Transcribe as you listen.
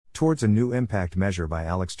Towards a New Impact Measure by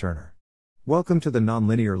Alex Turner. Welcome to the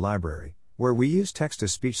Nonlinear Library, where we use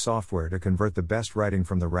text-to-speech software to convert the best writing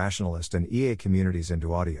from the Rationalist and EA communities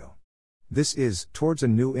into audio. This is Towards a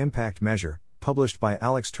New Impact Measure, published by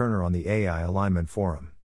Alex Turner on the AI Alignment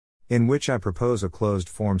Forum, in which I propose a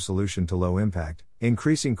closed-form solution to low impact,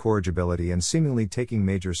 increasing corrigibility and seemingly taking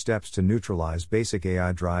major steps to neutralize basic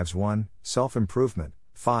AI drives 1. Self-improvement,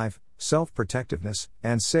 5. Self-protectiveness,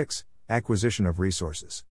 and 6. Acquisition of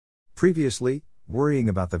resources. Previously, worrying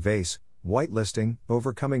about the Vase, Whitelisting,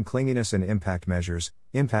 overcoming clinginess and impact measures,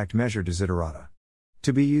 impact measure Desiderata.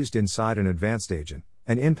 To be used inside an advanced agent,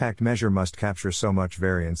 an impact measure must capture so much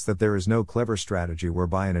variance that there is no clever strategy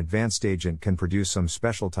whereby an advanced agent can produce some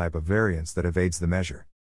special type of variance that evades the measure.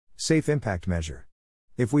 Safe Impact Measure.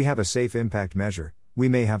 If we have a safe impact measure, we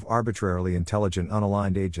may have arbitrarily intelligent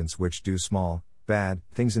unaligned agents which do small, bad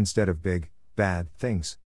things instead of big, bad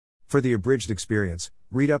things. For the abridged experience,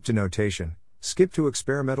 read up to notation, skip to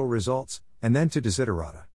experimental results, and then to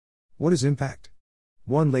Desiderata. What is impact?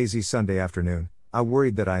 One lazy Sunday afternoon, I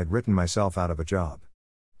worried that I had written myself out of a job.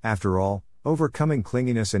 After all, overcoming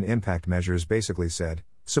clinginess and impact measures basically said,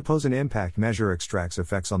 suppose an impact measure extracts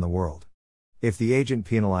effects on the world. If the agent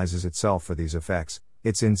penalizes itself for these effects,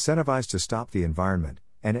 it's incentivized to stop the environment,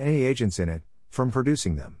 and any agents in it, from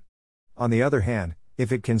producing them. On the other hand,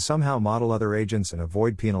 if it can somehow model other agents and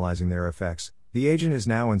avoid penalizing their effects, the agent is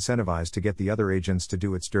now incentivized to get the other agents to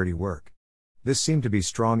do its dirty work. This seemed to be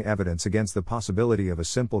strong evidence against the possibility of a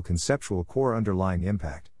simple conceptual core underlying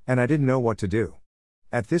impact, and I didn't know what to do.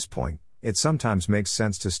 At this point, it sometimes makes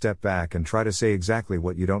sense to step back and try to say exactly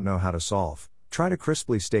what you don't know how to solve, try to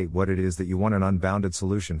crisply state what it is that you want an unbounded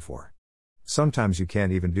solution for. Sometimes you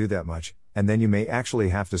can't even do that much, and then you may actually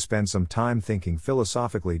have to spend some time thinking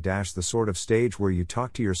philosophically. The sort of stage where you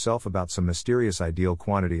talk to yourself about some mysterious ideal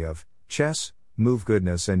quantity of chess, move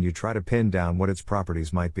goodness, and you try to pin down what its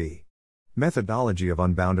properties might be. Methodology of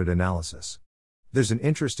Unbounded Analysis. There's an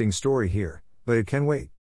interesting story here, but it can wait.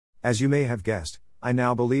 As you may have guessed, I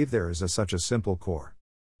now believe there is such a simple core.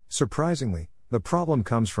 Surprisingly, the problem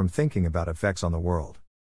comes from thinking about effects on the world.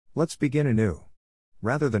 Let's begin anew.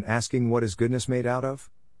 Rather than asking what is goodness made out of,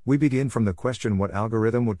 we begin from the question, what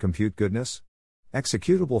algorithm would compute goodness?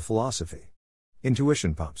 Executable philosophy.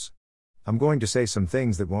 Intuition pumps. I'm going to say some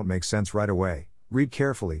things that won't make sense right away, read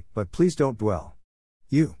carefully, but please don't dwell.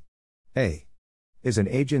 U.A. is an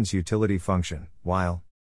agent's utility function, while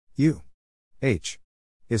U.H.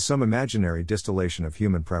 is some imaginary distillation of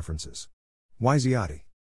human preferences. WYSIATIWhat.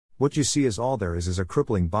 What you see is all there is a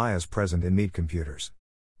crippling bias present in meat computers.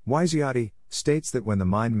 WYSIATIWhat states that when the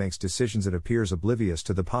mind makes decisions it appears oblivious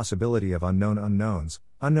to the possibility of unknown unknowns,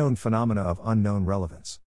 unknown phenomena of unknown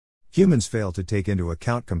relevance. Humans fail to take into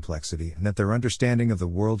account complexity and that their understanding of the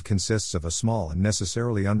world consists of a small and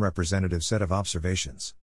necessarily unrepresentative set of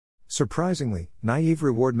observations. Surprisingly, naive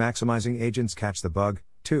reward-maximizing agents catch the bug,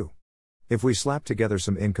 too. If we slap together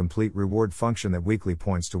some incomplete reward function that weakly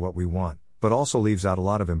points to what we want, but also leaves out a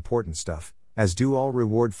lot of important stuff, as do all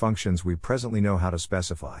reward functions we presently know how to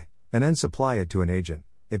specify, and then supply it to an agent,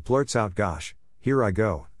 it blurts out, gosh, here I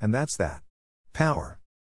go, and that's that. Power.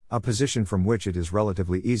 A position from which it is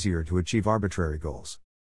relatively easier to achieve arbitrary goals.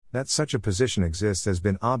 That such a position exists has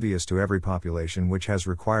been obvious to every population which has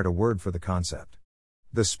required a word for the concept.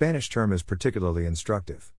 The Spanish term is particularly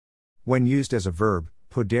instructive. When used as a verb,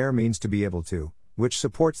 poder means to be able to, which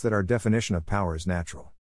supports that our definition of power is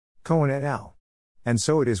natural. Cohen et al. And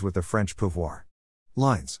so it is with the French pouvoir.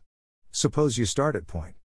 Lines. Suppose you start at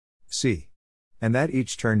point C, and that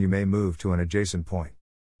each turn you may move to an adjacent point.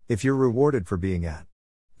 If you're rewarded for being at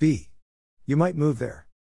B, you might move there.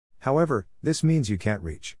 However, this means you can't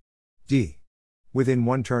reach D within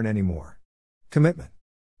one turn anymore. Commitment.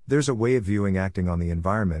 There's a way of viewing acting on the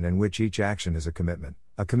environment in which each action is a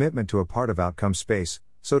commitment to a part of outcome space,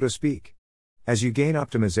 so to speak. As you gain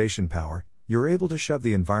optimization power, you're able to shove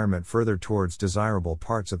the environment further towards desirable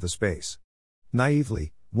parts of the space.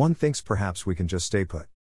 Naively, one thinks perhaps we can just stay put.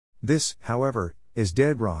 This, however, is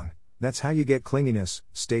dead wrong. That's how you get clinginess,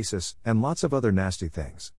 stasis, and lots of other nasty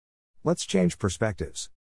things. Let's change perspectives.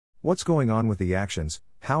 What's going on with the actions?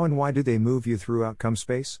 How and why do they move you through outcome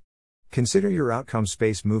space? Consider your outcome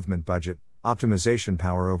space movement budget, optimization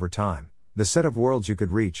power over time, the set of worlds you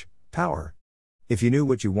could reach, power. If you knew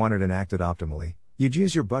what you wanted and acted optimally, you'd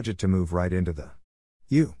use your budget to move right into the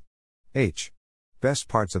U.H. best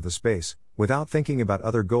parts of the space, without thinking about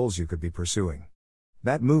other goals you could be pursuing.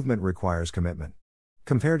 That movement requires commitment.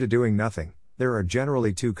 Compared to doing nothing, there are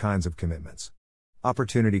generally two kinds of commitments.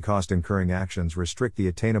 Opportunity cost incurring actions restrict the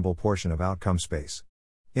attainable portion of outcome space.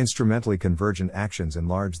 Instrumentally convergent actions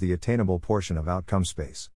enlarge the attainable portion of outcome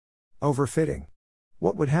space. Overfitting.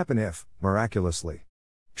 What would happen if, miraculously,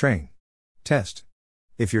 train, test,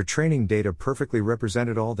 if your training data perfectly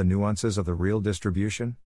represented all the nuances of the real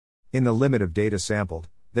distribution? In the limit of data sampled,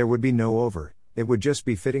 there would be no over, it would just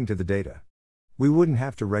be fitting to the data. We wouldn't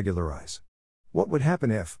have to regularize. What would happen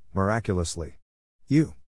if, miraculously,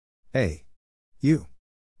 U.A.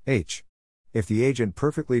 U.H. if the agent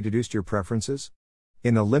perfectly deduced your preferences?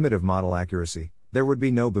 In the limit of model accuracy, there would be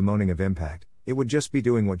no bemoaning of impact, it would just be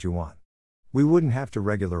doing what you want. We wouldn't have to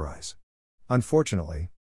regularize.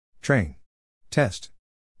 Unfortunately, train, test,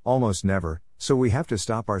 almost never, so we have to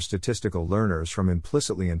stop our statistical learners from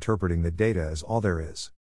implicitly interpreting the data as all there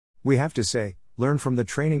is. We have to say, learn from the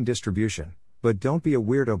training distribution, but don't be a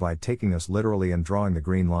weirdo by taking us literally and drawing the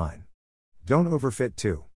green line. Don't overfit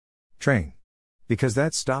to train, because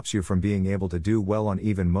that stops you from being able to do well on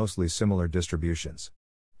even mostly similar distributions.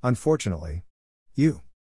 Unfortunately,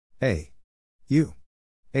 U.A.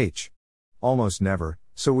 U.H. almost never,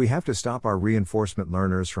 so we have to stop our reinforcement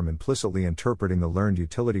learners from implicitly interpreting the learned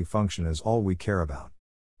utility function as all we care about.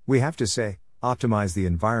 We have to say, optimize the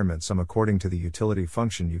environment some according to the utility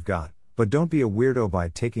function you've got, but don't be a weirdo by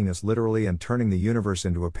taking us literally and turning the universe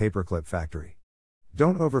into a paperclip factory.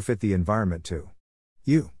 Don't overfit the environment to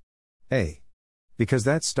U.A. because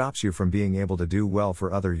that stops you from being able to do well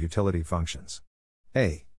for other utility functions.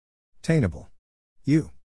 A. Tainable.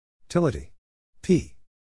 Utility. P.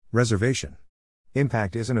 Reservation.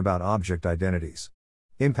 Impact isn't about object identities.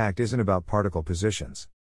 Impact isn't about particle positions.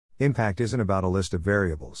 Impact isn't about a list of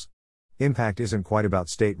variables. Impact isn't quite about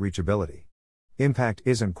state reachability. Impact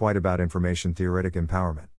isn't quite about information theoretic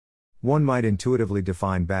empowerment. One might intuitively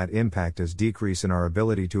define bad impact as decrease in our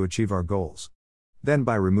ability to achieve our goals. Then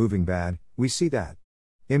by removing bad, we see that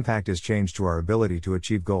impact is changed to our ability to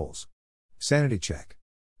achieve goals. Sanity check.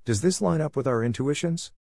 Does this line up with our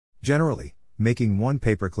intuitions? Generally, making one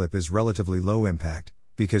paperclip is relatively low impact,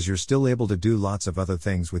 because you're still able to do lots of other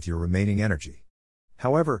things with your remaining energy.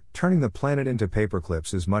 However, turning the planet into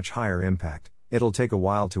paperclips is much higher impact, it'll take a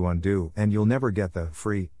while to undo and you'll never get the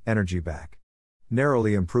free energy back.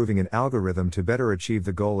 Narrowly improving an algorithm to better achieve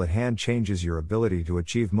the goal at hand changes your ability to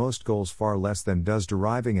achieve most goals far less than does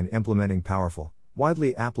deriving and implementing powerful,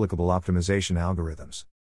 widely applicable optimization algorithms.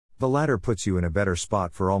 The latter puts you in a better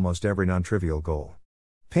spot for almost every non-trivial goal.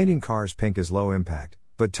 Painting cars pink is low impact,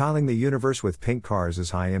 but tiling the universe with pink cars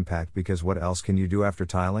is high impact because what else can you do after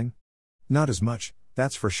tiling? Not as much,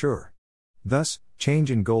 that's for sure. Thus, change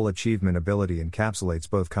in goal achievement ability encapsulates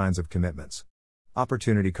both kinds of commitments.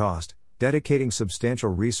 Opportunity cost. Dedicating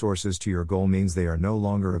substantial resources to your goal means they are no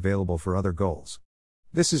longer available for other goals.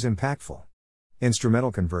 This is impactful.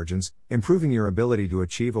 Instrumental convergence. Improving your ability to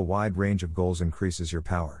achieve a wide range of goals increases your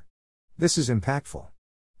power. This is impactful.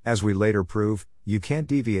 As we later prove, you can't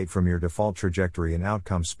deviate from your default trajectory in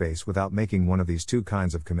outcome space without making one of these two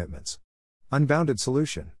kinds of commitments. Unbounded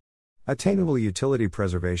solution. Attainable utility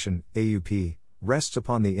preservation, AUP, rests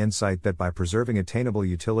upon the insight that by preserving attainable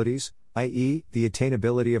utilities, i.e., the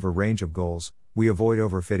attainability of a range of goals, we avoid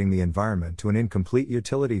overfitting the environment to an incomplete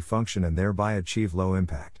utility function and thereby achieve low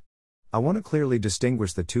impact. I want to clearly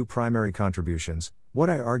distinguish the two primary contributions, what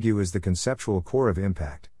I argue is the conceptual core of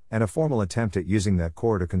impact, and a formal attempt at using that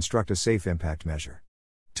core to construct a safe impact measure.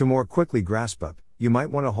 To more quickly grasp up, you might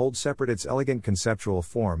want to hold separate its elegant conceptual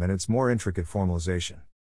form and its more intricate formalization.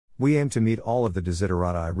 We aim to meet all of the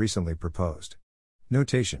desiderata I recently proposed.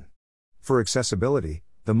 Notation. For accessibility,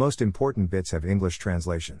 the most important bits have English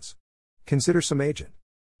translations. Consider some agent.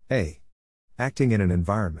 A. Acting in an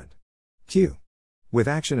environment. Q. With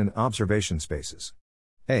action and observation spaces.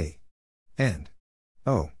 A. And.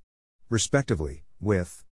 O. Respectively,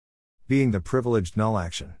 with. Being the privileged null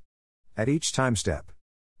action. At each time step.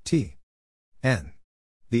 T. N.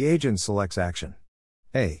 The agent selects action.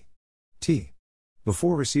 A. T.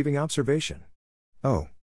 Before receiving observation. O.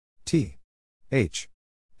 T. H.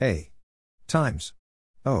 A. Times.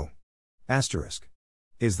 O. Asterisk.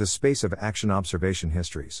 Is the space of action observation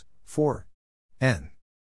histories, for. N.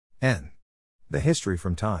 N. The history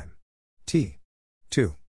from time. T.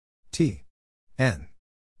 To. T. N.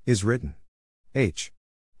 Is written. H.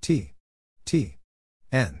 T. T.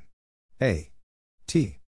 N. A.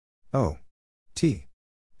 T. O. T.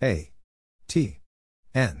 A. T.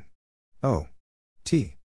 N. O.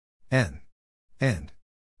 T. N. And.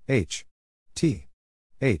 H. T.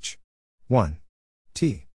 H. 1.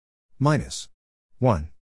 T. Minus. 1.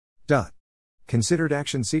 Dot. Considered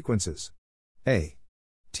action sequences. A.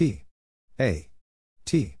 T. A.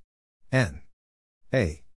 T. N.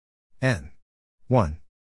 A. N. 1.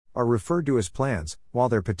 Are referred to as plans, while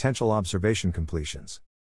their potential observation completions.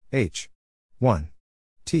 H. 1.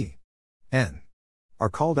 T. N. are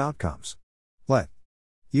called outcomes. Let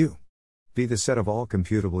U be the set of all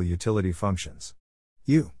computable utility functions.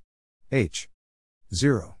 U H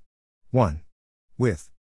 0 1 with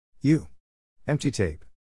U empty tape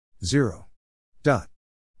 0 dot.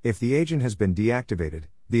 If the agent has been deactivated,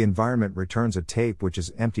 the environment returns a tape which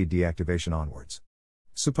is empty deactivation onwards.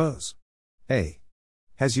 Suppose A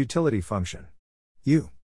has utility function U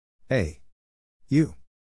A U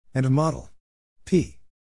and a model P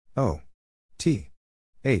O T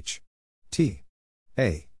H T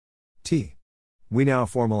A T. We now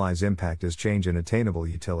formalize impact as change in attainable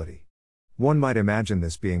utility. One might imagine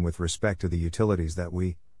this being with respect to the utilities that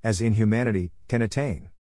we, as in humanity, can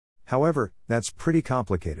attain. However, that's pretty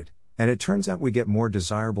complicated, and it turns out we get more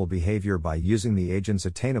desirable behavior by using the agent's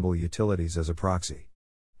attainable utilities as a proxy.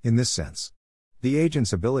 In this sense, the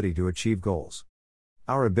agent's ability to achieve goals.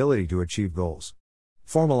 Our ability to achieve goals.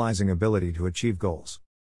 Formalizing ability to achieve goals.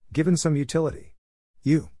 Given some utility.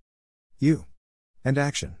 U, and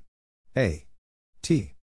action. A,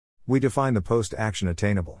 T. We define the post-action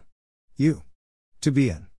attainable. U, to be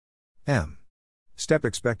an M. Step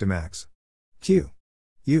expect a max. Q,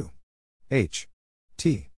 U, H,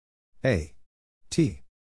 T, A, T,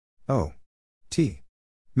 O, T,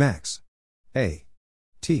 max. A,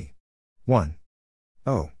 T, 1,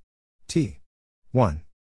 O, T, 1,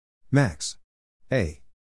 max. A,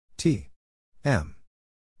 T, M,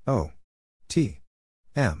 O, T,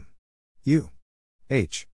 M, U,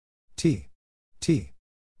 H, T, T,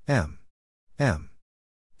 M, M,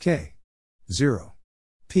 K, 0,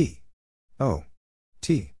 P, O,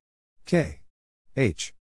 T, K,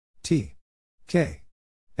 H, T, K,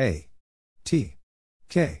 A, T,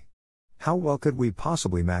 K. How well could we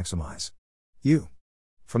possibly maximize U?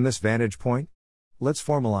 From this vantage point, let's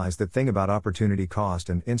formalize the thing about opportunity cost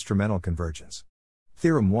and instrumental convergence.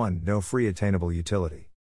 Theorem 1. No free attainable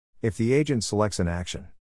utility. If the agent selects an action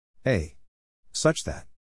A such that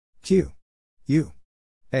Q, U,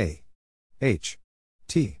 A, H,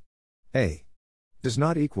 T, A does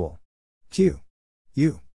not equal Q,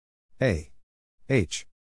 U, A, H,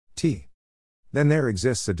 T, then there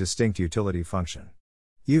exists a distinct utility function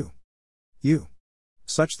U,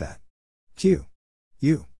 such that Q,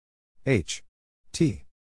 U, H, T,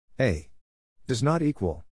 A does not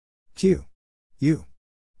equal Q, U,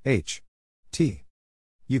 H, T.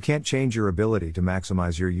 You can't change your ability to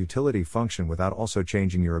maximize your utility function without also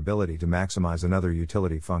changing your ability to maximize another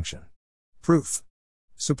utility function. Proof.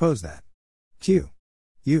 Suppose that Q,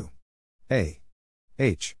 U, A,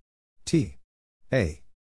 H, T, A,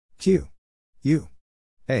 Q, U,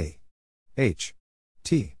 A, H,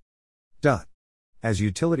 T, dot. As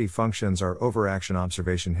utility functions are overaction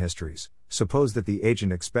observation histories, suppose that the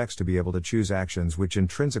agent expects to be able to choose actions which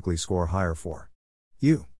intrinsically score higher for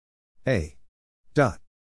U, A, dot.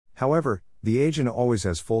 However, the agent always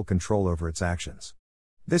has full control over its actions.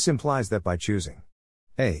 This implies that by choosing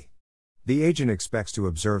A, the agent expects to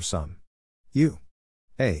observe some U,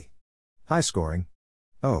 A, high scoring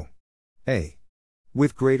O, A,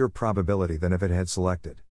 with greater probability than if it had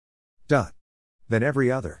selected dot, than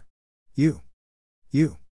every other U,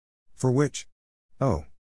 for which O,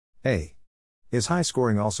 A, is high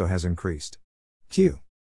scoring also has increased. Q,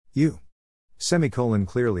 U, semicolon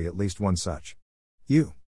clearly at least one such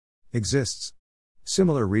U exists.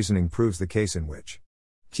 Similar reasoning proves the case in which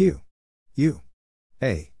Q, U,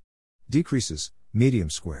 A decreases, medium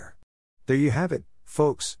square. There you have it,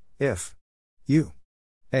 folks. If U,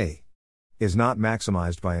 A is not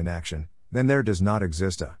maximized by an action, then there does not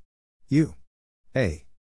exist a U, A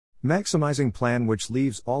maximizing plan which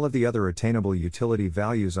leaves all of the other attainable utility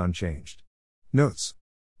values unchanged. Notes.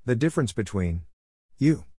 The difference between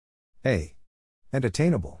U, A and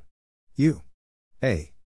attainable U,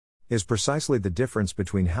 A is precisely the difference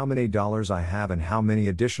between how many dollars I have and how many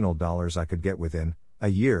additional dollars I could get within a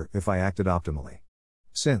year if I acted optimally.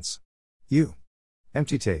 Since U,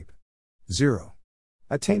 empty tape 0,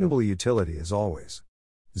 attainable utility is always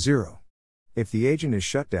 0 if the agent is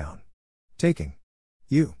shut down. Taking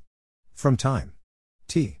U from time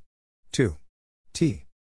T to T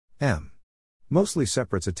M mostly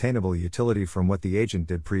separates attainable utility from what the agent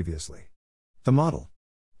did previously. The model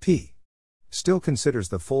P still considers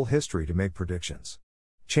the full history to make predictions.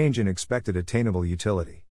 Change in expected attainable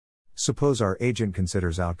utility. Suppose our agent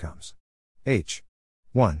considers outcomes H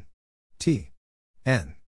 1 T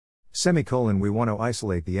N semicolon. We want to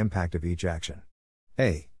isolate the impact of each action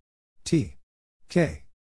A T K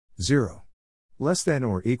 0 less than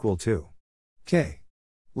or equal to K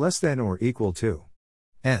less than or equal to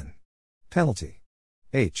N penalty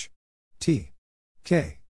H T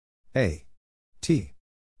K A T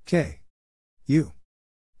K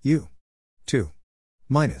U 2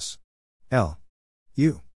 minus L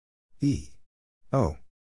U E O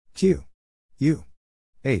Q U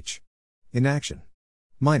H inaction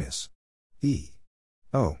minus E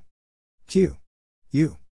O Q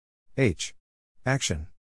U H action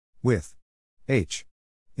with H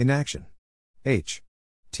inaction H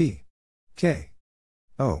T K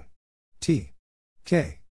O T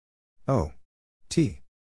K O T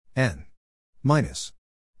N minus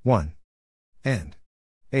 1 and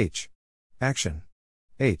H action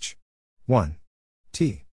H 1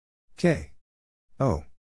 T K O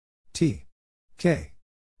T K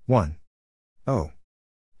 1 O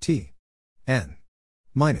T N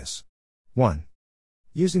minus 1.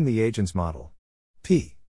 Using the agent's model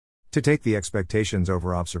P to take the expectations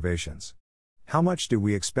over observations. How much do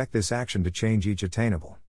we expect this action to change each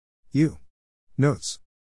attainable U? Notes.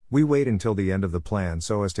 We wait until the end of the plan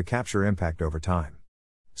so as to capture impact over time.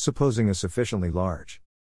 Supposing a sufficiently large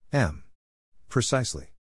M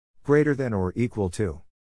precisely greater than or equal to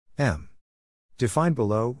M defined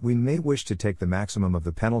below, we may wish to take the maximum of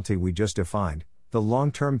the penalty we just defined, the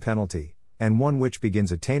long-term penalty, and one which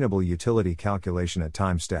begins attainable utility calculation at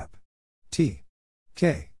time step T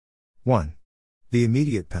K 1. The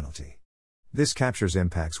immediate penalty. This captures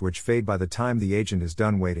impacts which fade by the time the agent is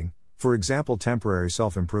done waiting, for example temporary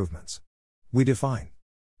self-improvements. We define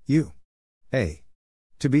U A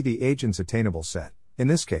to be the agent's attainable set, in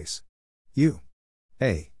this case U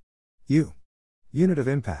A U unit of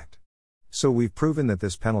impact. So we've proven that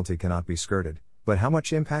this penalty cannot be skirted, but how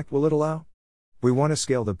much impact will it allow? We want to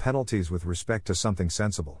scale the penalties with respect to something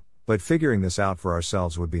sensible, but figuring this out for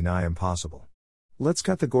ourselves would be nigh impossible. Let's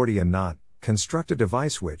cut the Gordian knot, construct a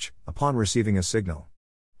device which, upon receiving a signal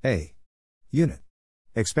A unit,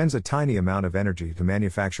 expends a tiny amount of energy to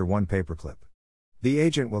manufacture one paperclip. The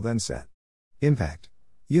agent will then set impact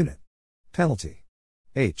unit penalty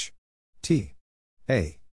H T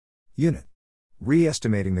A unit,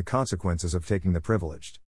 re-estimating the consequences of taking the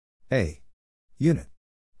privileged A unit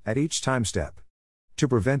at each time step to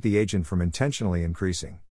prevent the agent from intentionally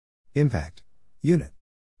increasing impact unit.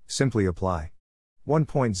 Simply apply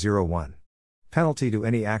 1.01 penalty to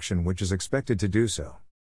any action which is expected to do so.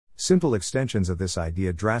 Simple extensions of this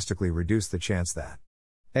idea drastically reduce the chance that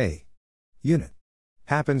A unit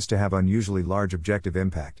happens to have unusually large objective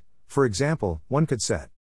impact. For example, one could set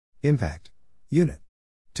impact unit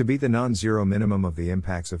to be the non-zero minimum of the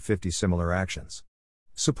impacts of 50 similar actions.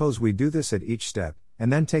 Suppose we do this at each step,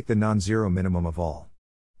 and then take the non-zero minimum of all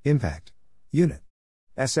impact unit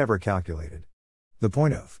s ever calculated. The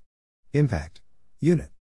point of impact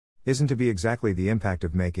unit isn't to be exactly the impact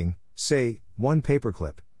of making, say, one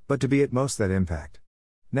paperclip, but to be at most that impact.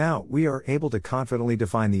 Now, we are able to confidently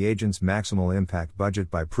define the agent's maximal impact budget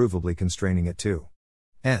by provably constraining it to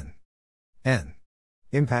n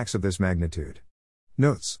impacts of this magnitude.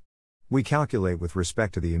 Notes. We calculate with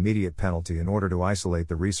respect to the immediate penalty in order to isolate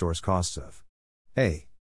the resource costs of A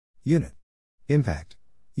unit impact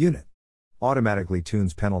unit automatically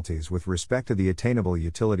tunes penalties with respect to the attainable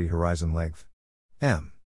utility horizon length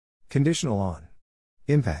M conditional on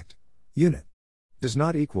impact unit does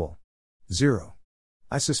not equal 0.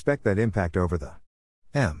 I suspect that impact over the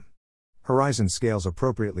M horizon scales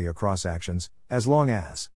appropriately across actions, as long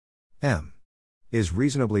as M is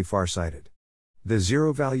reasonably far-sighted. The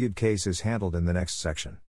zero-valued case is handled in the next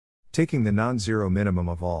section. Taking the non-zero minimum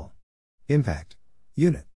of all impact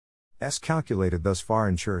unit s calculated thus far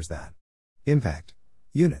ensures that impact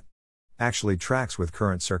unit actually tracks with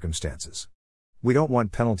current circumstances. We don't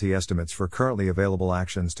want penalty estimates for currently available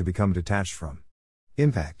actions to become detached from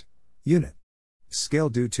impact unit scale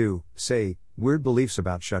due to, say, weird beliefs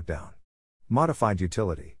about shutdown. Modified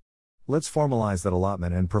utility. Let's formalize that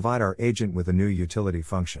allotment and provide our agent with a new utility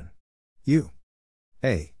function. U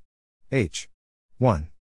A H 1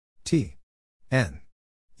 T N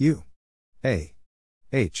U A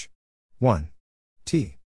H 1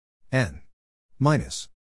 T N minus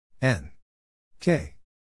N K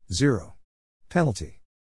 0 penalty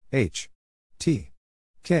H T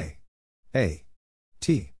K A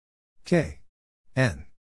T K N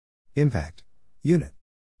impact unit.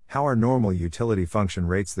 How our normal utility function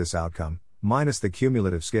rates this outcome, minus the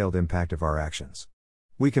cumulative scaled impact of our actions.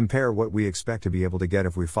 We compare what we expect to be able to get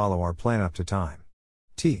if we follow our plan up to time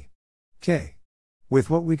T K with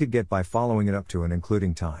what we could get by following it up to and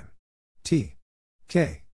including time T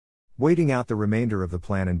K, waiting out the remainder of the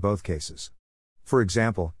plan in both cases. For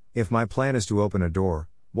example, if my plan is to open a door,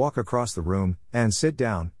 walk across the room, and sit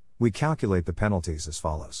down, we calculate the penalties as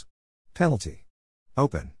follows. Penalty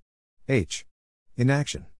open H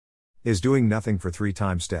inaction is doing nothing for 3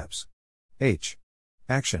 time steps. H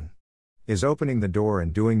action is opening the door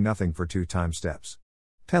and doing nothing for 2 time steps.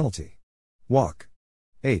 Penalty. Walk.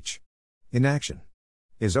 H. Inaction.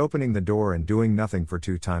 Is opening the door and doing nothing for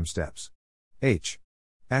 2 time steps. H.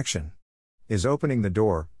 Action. Is opening the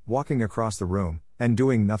door, walking across the room, and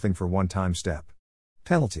doing nothing for 1 time step.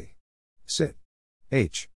 Penalty. Sit.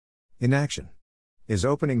 H. Inaction. Is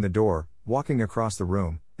opening the door, walking across the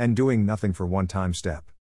room, and doing nothing for 1 time step.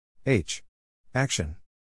 H. Action.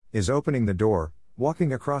 Is opening the door,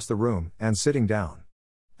 walking across the room, and sitting down.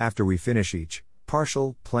 After we finish each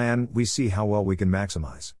partial plan, we see how well we can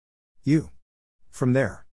maximize U. From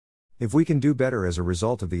there, if we can do better as a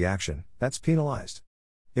result of the action, that's penalized.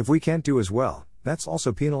 If we can't do as well, that's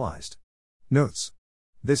also penalized. Notes.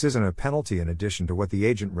 This isn't a penalty in addition to what the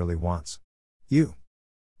agent really wants. U.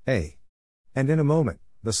 A. And in a moment,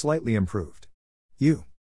 the slightly improved U.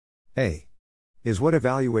 A. Is what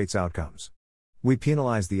evaluates outcomes. We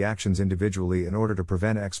penalize the actions individually in order to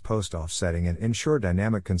prevent ex post offsetting and ensure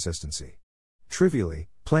dynamic consistency. Trivially,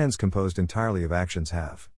 plans composed entirely of actions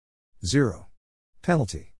have 0.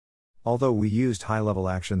 Penalty. Although we used high-level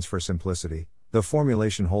actions for simplicity, the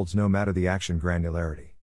formulation holds no matter the action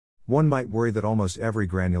granularity. One might worry that almost every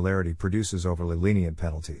granularity produces overly lenient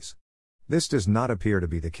penalties. This does not appear to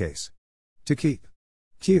be the case. To keep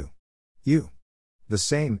Q. U. The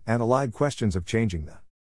same, and allied questions of changing the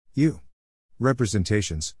U.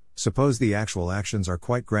 representations, suppose the actual actions are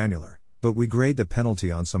quite granular, but we grade the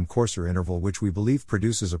penalty on some coarser interval which we believe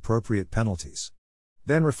produces appropriate penalties.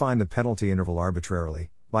 Then refine the penalty interval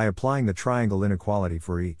arbitrarily, by applying the triangle inequality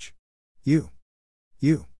for each U.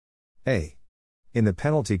 U. A. In the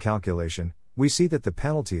penalty calculation, we see that the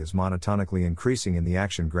penalty is monotonically increasing in the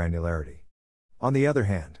action granularity. On the other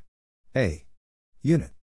hand, A.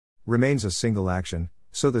 Unit remains a single action,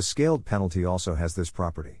 so the scaled penalty also has this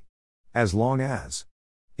property. As long as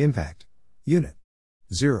impact unit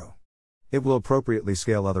 0, it will appropriately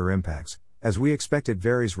scale other impacts, as we expect it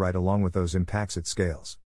varies right along with those impacts it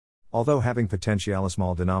scales. Although having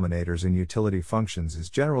potentialismal denominators in utility functions is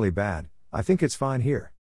generally bad, I think it's fine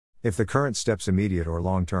here. If the current step's immediate or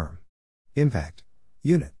long-term impact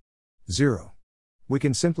unit 0, we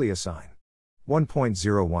can simply assign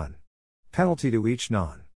 1.01 penalty to each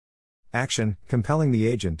non-action, compelling the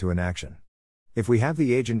agent to an action. If we have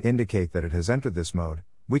the agent indicate that it has entered this mode,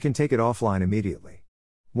 we can take it offline immediately.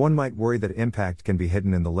 One might worry that impact can be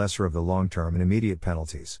hidden in the lesser of the long-term and immediate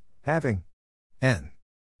penalties. Having N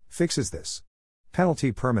fixes this.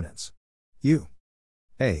 Penalty permanence. U.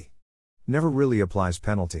 A. Never really applies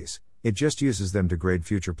penalties, it just uses them to grade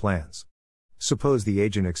future plans. Suppose the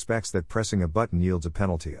agent expects that pressing a button yields a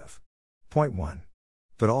penalty of 0.1.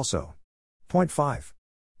 But also 0.5.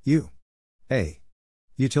 U. A.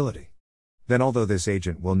 Utility. Then although this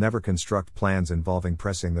agent will never construct plans involving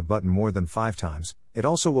pressing the button more than 5 times, it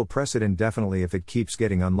also will press it indefinitely if it keeps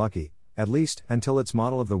getting unlucky, at least until its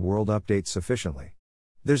model of the world updates sufficiently.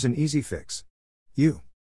 There's an easy fix. U.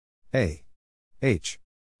 A. H.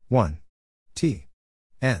 1. T.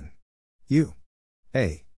 N. U.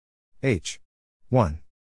 A. H. 1.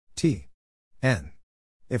 T. N.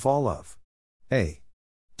 If all of A.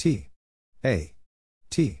 T. A.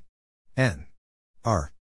 T. N.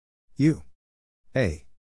 R. U. A.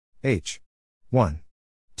 H. 1.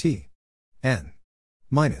 T. N.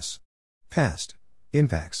 Minus. Past.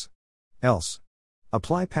 Impacts. Else.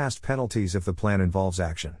 Apply past penalties if the plan involves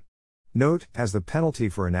action. Note, as the penalty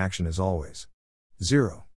for an action is always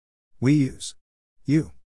 0. We use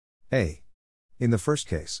U. A. In the first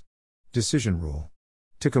case. Decision rule.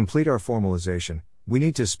 To complete our formalization, we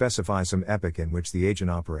need to specify some epoch in which the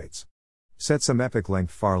agent operates. Set some epoch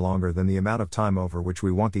length far longer than the amount of time over which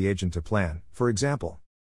we want the agent to plan, for example,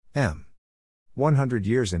 m. 100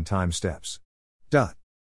 years in time steps.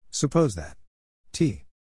 Suppose that T.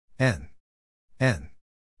 N. N.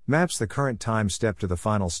 maps the current time step to the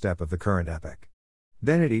final step of the current epoch.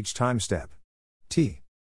 Then at each time step T.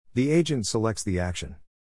 the agent selects the action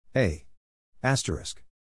A. Asterisk.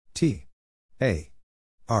 T. A.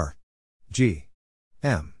 R. G.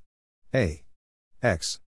 M. A.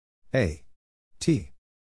 X. A. T.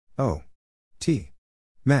 O. T.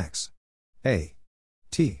 Max. A.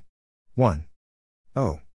 T. 1.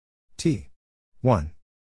 O. T. 1.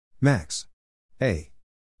 Max. A.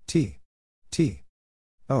 T. T.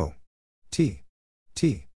 O. T.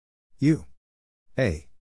 T. U. A.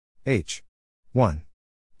 H. 1.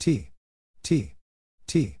 T. T.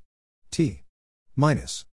 T. T.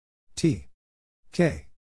 Minus. T. K.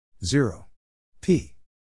 0. P.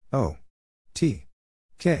 O. T.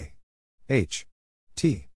 K. H.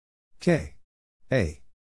 T. K. A.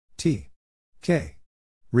 T. K.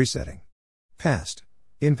 Resetting. Past.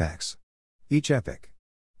 Impacts. Each epoch.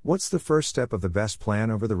 What's the first step of the best plan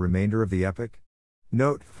over the remainder of the epoch?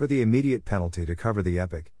 Note, for the immediate penalty to cover the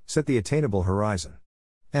epoch, set the attainable horizon.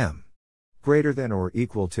 M. Greater than or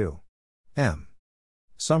equal to. M.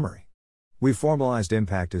 Summary. We formalized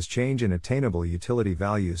impact as change in attainable utility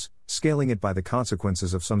values, scaling it by the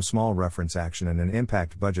consequences of some small reference action and an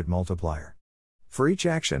impact budget multiplier. For each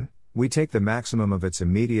action, we take the maximum of its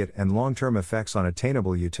immediate and long-term effects on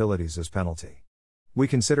attainable utilities as penalty. We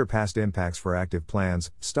consider past impacts for active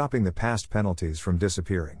plans, stopping the past penalties from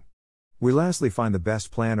disappearing. We lastly find the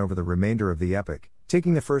best plan over the remainder of the epoch,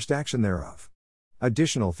 taking the first action thereof.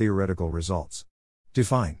 Additional theoretical results.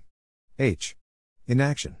 Define. H.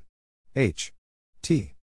 Inaction. H.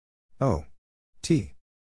 T. O. T.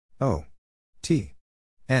 O. T.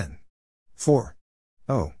 N. For.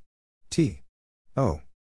 O. T. O.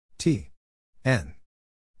 T. N.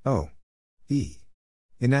 O. E.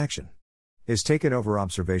 Inaction. Is taken over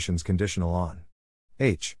observations conditional on.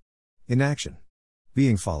 H. Inaction.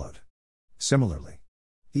 Being followed. Similarly.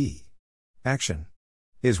 E. Action.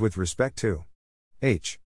 Is with respect to.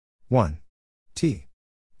 H. 1. T.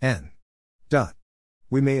 N. Dot.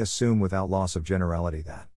 We may assume without loss of generality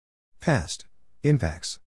that past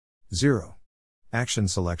impacts 0. Action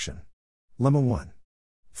selection. Lemma 1.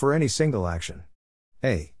 For any single action.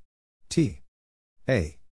 A. T.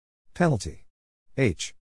 A. Penalty.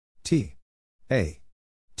 H. T. A.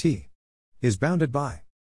 T. Is bounded by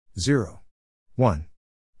 0. 1.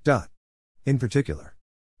 Dot. In particular.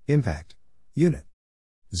 Impact. Unit.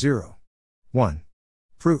 0. 1.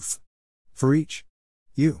 Proof. For each.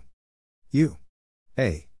 U. U.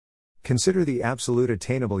 A. Consider the absolute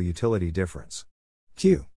attainable utility difference.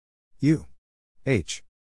 Q. U. H.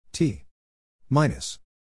 T. Minus.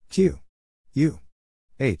 Q. U.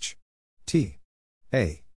 H. T.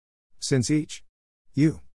 A. Since each.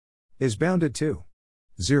 U. Is bounded to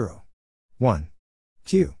 0. 1.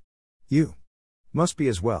 Q. U. Must be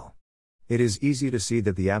as well. It is easy to see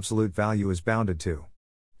that the absolute value is bounded to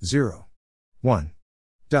 0. 1.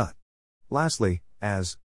 Dot. Lastly,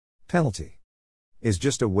 as penalty is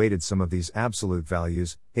just a weighted sum of these absolute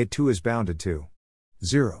values, it too is bounded to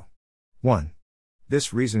 0. 1.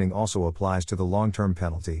 This reasoning also applies to the long-term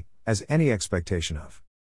penalty, as any expectation of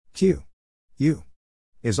Q. U.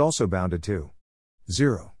 is also bounded to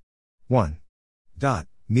 0. 1. Dot.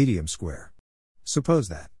 Medium square. Suppose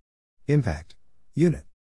that impact unit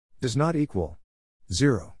does not equal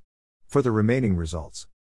 0. For the remaining results.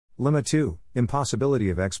 Lemma 2. Impossibility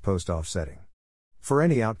of ex post offsetting. For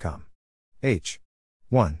any outcome. H.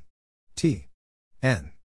 1. T.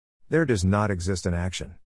 N. There does not exist an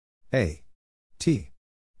action. A. T.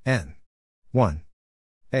 N. 1.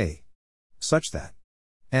 A. Such that.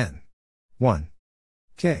 N. 1.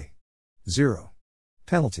 K. 0.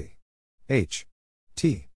 Penalty. H.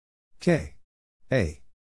 T. K. A.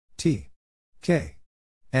 T. K.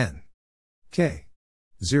 N. K.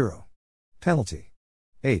 0. Penalty.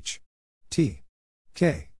 H. T.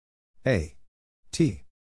 K. A. T.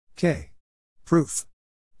 K. Proof.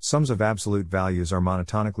 Sums of absolute values are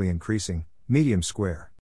monotonically increasing, medium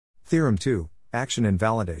square. Theorem 2, Action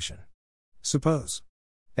Invalidation. Suppose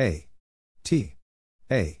A. T.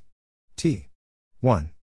 A. T.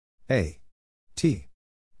 1. A. T.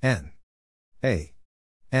 N. A.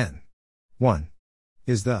 N. 1.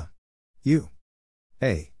 Is the U.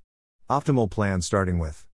 A. Optimal plan starting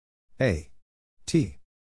with A. T.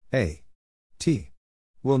 A. T.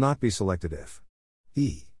 Will not be selected if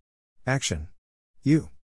E. Action. U.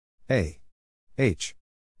 A. H.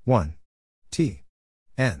 1. T.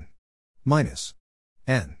 N. Minus.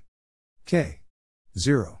 N. K.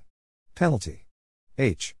 0. Penalty.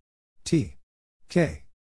 H. T. K.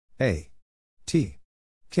 A. T.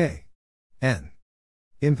 K. N.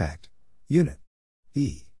 Impact. Unit.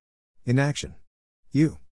 E. Inaction.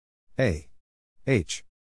 U. A. H.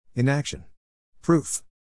 Inaction. Proof.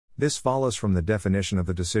 This follows from the definition of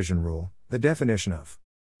the decision rule, the definition of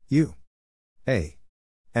U. A.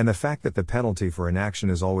 And the fact that the penalty for an action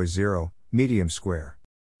is always 0, medium square.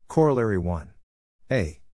 Corollary 1.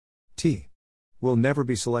 A. T. Will never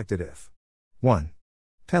be selected if 1.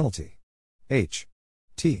 Penalty. H.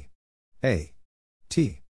 T. A.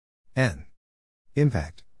 T. N.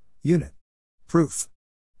 Impact. Unit. Proof.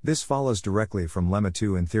 This follows directly from Lemma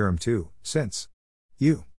 2 in Theorem 2, since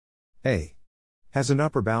U. A. has an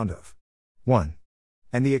upper bound of 1.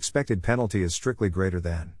 And the expected penalty is strictly greater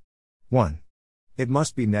than 1. It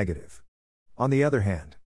must be negative. On the other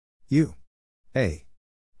hand, U. A.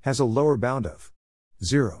 has a lower bound of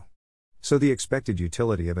 0. So the expected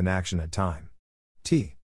utility of an action at time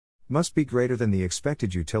T. must be greater than the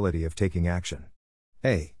expected utility of taking action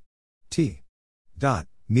A. T. Dot.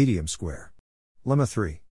 Medium square. Lemma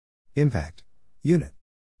 3. Impact. Unit.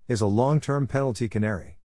 is a long-term penalty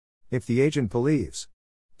canary. If the agent believes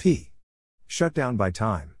P shut down by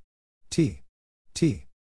time T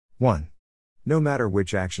 1, no matter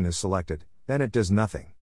which action is selected, then it does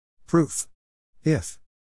nothing. Proof. If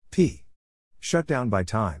P shut down by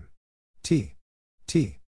time T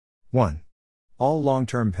 1, all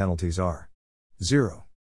long-term penalties are 0.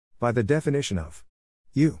 By the definition of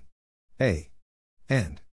U, A,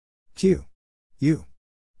 and Q, U,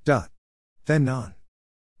 dot, then non.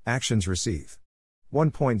 Actions receive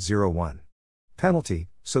 1.01 penalty,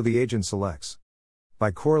 so the agent selects.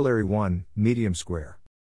 By corollary 1, medium square.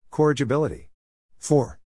 Corrigibility.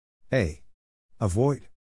 4. A. Avoid.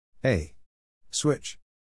 A. Switch.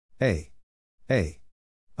 A.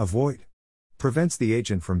 Avoid. Prevents the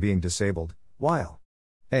agent from being disabled, while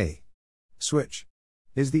A. Switch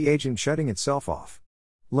is the agent shutting itself off.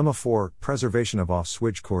 Lemma 4, preservation of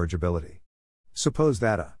off-switch corrigibility. Suppose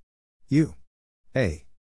that a U, A,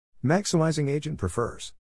 maximizing agent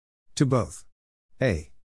prefers to both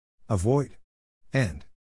A, avoid, and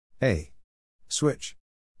A, switch,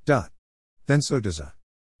 dot. Then so does a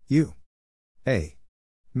U, A,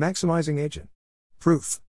 maximizing agent.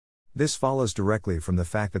 Proof. This follows directly from the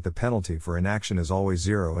fact that the penalty for inaction is always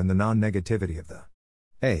 0 and the non-negativity of the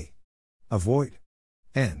A, avoid,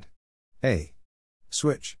 and A,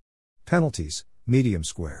 switch penalties, medium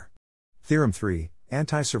square. Theorem 3,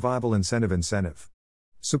 anti-survival incentive.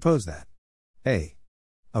 Suppose that A,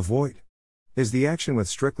 avoid, is the action with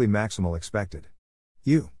strictly maximal expected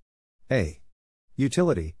U, A,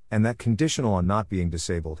 utility, and that conditional on not being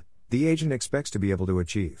disabled, the agent expects to be able to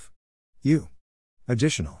achieve U,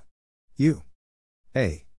 additional U,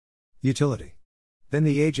 A, utility. Then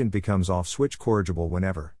the agent becomes off-switch corrigible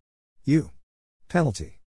whenever U,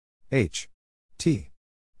 penalty, H, T,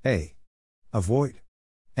 A, avoid,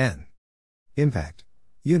 N, impact,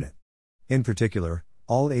 unit. In particular,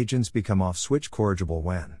 all agents become off-switch corrigible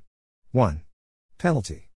when 1.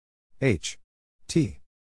 Penalty, H, T,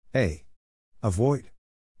 A, avoid,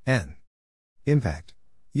 N, impact,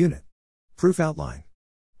 unit. Proof outline.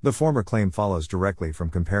 The former claim follows directly from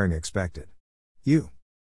comparing expected U,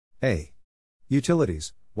 A,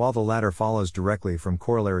 utilities, while the latter follows directly from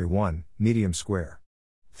corollary 1, medium square.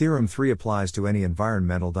 Theorem 3 applies to any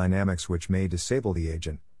environmental dynamics which may disable the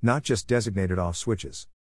agent, not just designated off switches.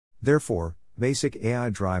 Therefore, basic AI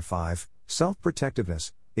drive 5,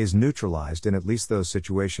 self-protectiveness, is neutralized in at least those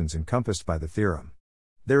situations encompassed by the theorem.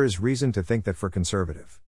 There is reason to think that for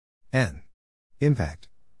conservative N, impact,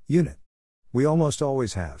 unit, we almost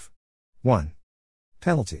always have 1.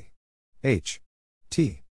 Penalty, H,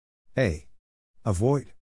 T, A, avoid,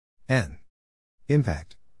 N,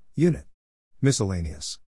 impact, unit.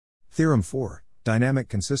 Miscellaneous. Theorem 4, dynamic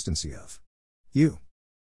consistency of U,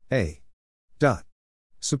 A, dot.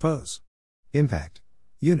 Suppose impact,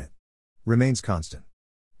 unit, remains constant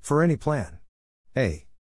for any plan A,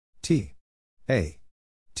 T, A,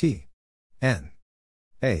 T, N,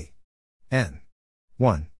 A, N,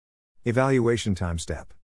 1. Evaluation time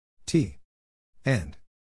step T, and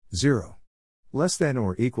 0, less than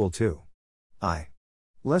or equal to I,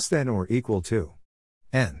 less than or equal to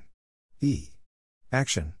N, E,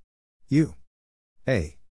 action U,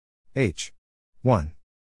 A, H, 1,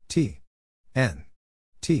 T, N,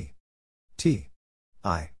 T, T,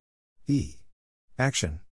 I, E,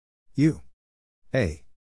 action U, A,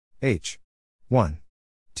 H, 1,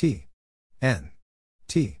 T, N,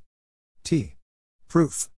 T, T.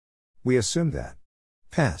 Proof. We assume that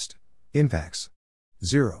past impacts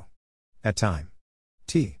 0 at time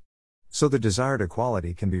T. So the desired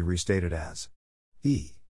equality can be restated as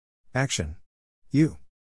E, action U,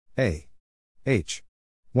 A, H,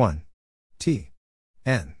 1, T,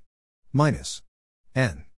 N, minus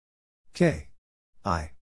N, K,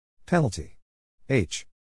 I, penalty, H,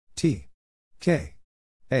 T, K,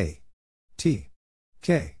 A, T,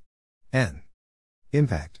 K, N,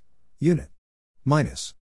 impact, unit,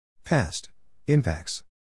 minus past impacts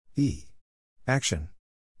E, action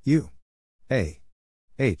U, A,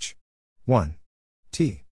 H, 1,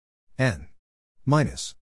 T, N,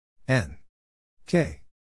 minus N, K,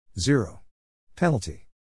 0, penalty,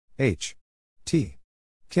 H, T,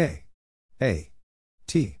 K, A,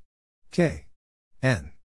 T, K,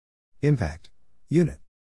 N, impact, unit.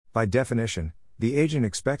 By definition, the agent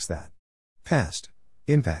expects that past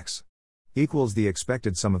impacts equals the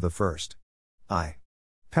expected sum of the first I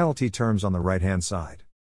penalty terms on the right-hand side.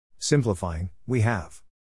 Simplifying, we have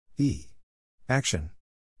E, action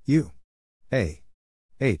U, A,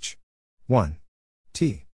 H, 1,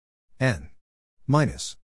 T, N,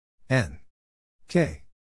 minus N, K,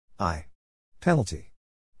 I, penalty,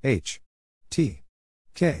 H, T,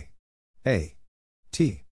 K, A,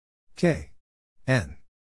 T, K. N.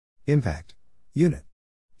 Impact. Unit.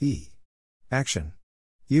 E. Action.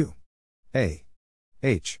 U. A.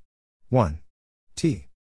 H. 1. T.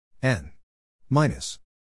 N. Minus.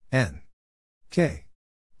 N. K.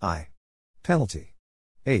 I. Penalty.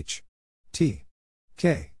 H. T.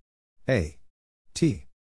 K. A. T.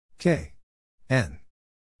 K. N.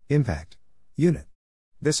 Impact. Unit.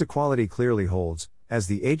 This equality clearly holds, as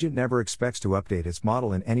the agent never expects to update its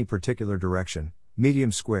model in any particular direction,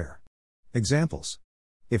 medium square. Examples.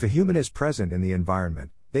 If a human is present in the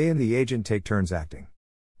environment, they and the agent take turns acting.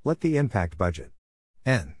 Let the impact budget.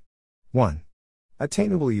 N. 1.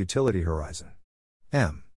 Attainable utility horizon.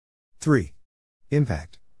 M. 3.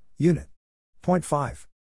 Impact. Unit. 0.5.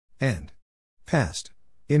 End. Past.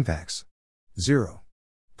 Impacts. 0.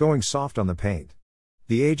 Going soft on the paint.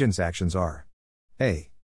 The agent's actions are A.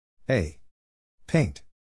 Paint.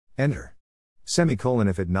 Enter. Semicolon.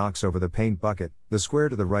 If it knocks over the paint bucket, the square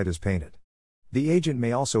to the right is painted. The agent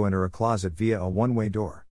may also enter a closet via a one-way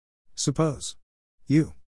door. Suppose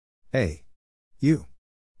U. A. U.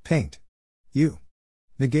 Paint. U.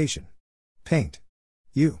 Negation. Paint.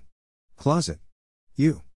 U. Closet.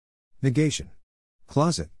 U. Negation.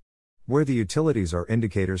 Closet. Where the utilities are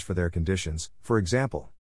indicators for their conditions, for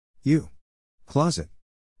example, U. Closet.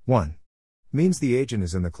 1. Means the agent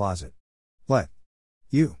is in the closet. Let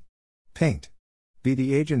U. Paint be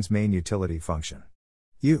the agent's main utility function.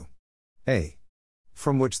 U. A.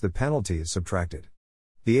 From which the penalty is subtracted.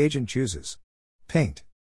 The agent chooses paint.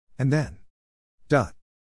 And then dot.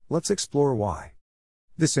 Let's explore why.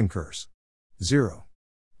 This incurs 0.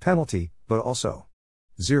 Penalty, but also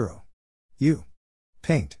 0. U.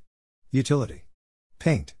 Paint. Utility.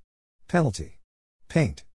 Paint. Penalty.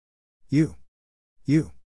 Paint. U.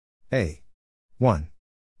 U. A. 1.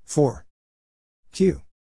 4. Q.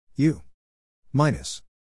 U. Minus.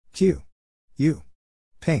 Q. U.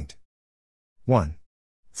 Paint. 1.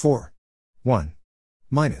 4. 1.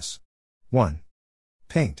 Minus. 1.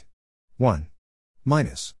 Paint. 1.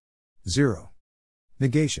 Minus. 0.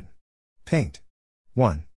 Negation. Paint.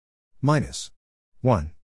 1. Minus.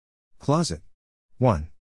 1. Closet. 1.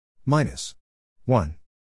 Minus. 1.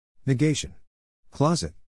 Negation.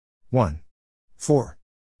 Closet. 1. 4.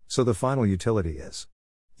 So the final utility is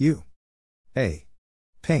U. A.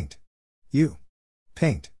 Paint. U.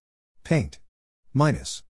 Paint. Paint.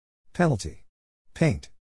 Minus. Penalty. Paint.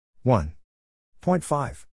 1.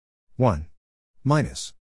 0.5. 1.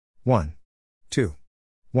 Minus. 1. 2.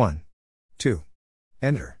 1. 2.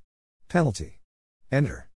 Enter. Penalty.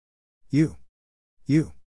 Enter. U.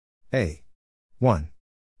 U. A. 1.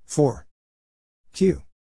 4. Q.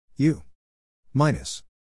 U. Minus.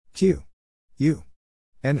 Q. U.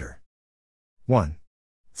 Enter. 1.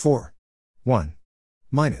 4. 1.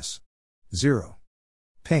 Minus. 0.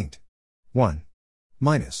 Paint. 1.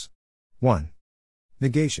 Minus. 1.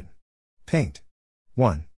 Negation. Paint.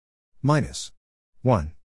 1. Minus.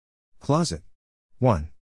 1. Closet. 1.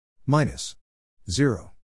 Minus.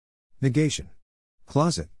 0. Negation.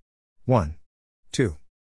 Closet. 1. 2.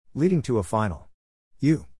 Leading to a final.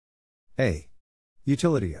 U. A.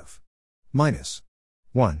 Utility of minus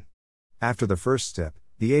 1. After the first step,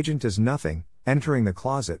 the agent does nothing, entering the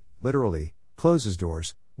closet, literally, closes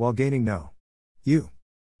doors, while gaining no. U.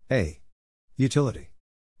 A. Utility.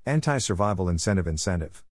 Anti-survival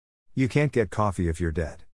incentive. You can't get coffee if you're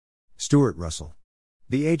dead. Stuart Russell.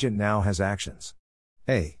 The agent now has actions.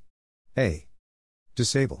 A.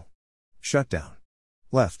 Disable. Shut down.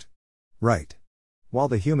 Left. Right. While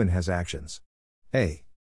the human has actions. A.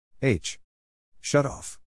 H. Shut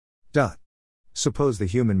off. Dot. Suppose the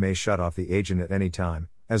human may shut off the agent at any time,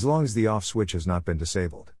 as long as the off switch has not been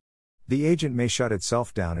disabled. The agent may shut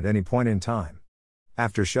itself down at any point in time.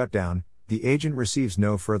 After shutdown, the agent receives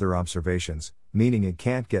no further observations, meaning it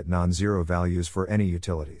can't get non-zero values for any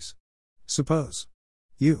utilities. Suppose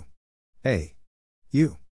U. A.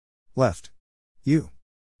 U. Left. U.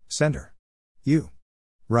 Center. U.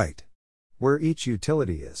 Right. Where each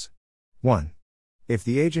utility is 1. If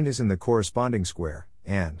the agent is in the corresponding square,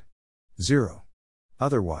 and 0.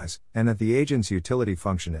 Otherwise, and that the agent's utility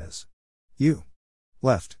function is U.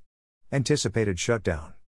 Left. Anticipated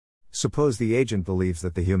shutdown. Suppose the agent believes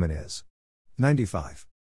that the human is 95.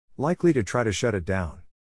 Likely to try to shut it down.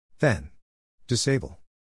 Then disable.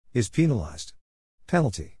 Is penalized.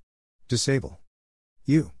 Penalty. Disable.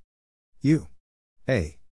 U. U.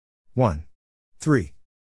 A. 1. 3.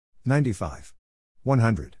 95.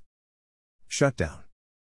 100. Shutdown.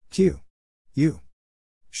 Q. U.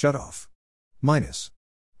 Shut off. Minus.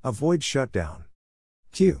 Avoid shutdown.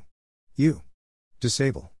 Q. U.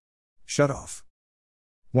 Disable. Shut off.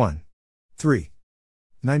 1. 3.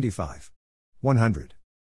 95. 100.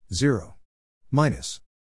 0. Minus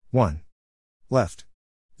 1. Left.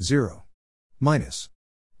 0. Minus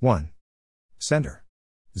 1. Center.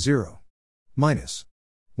 0. Minus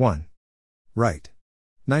 1. Right.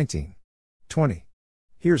 19. 20.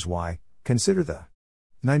 Here's why. Consider the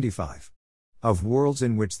 95 of worlds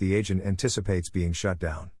in which the agent anticipates being shut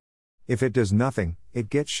down. If it does nothing, it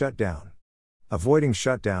gets shut down. Avoiding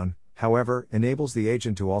shutdown, however, enables the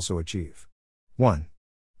agent to also achieve 1.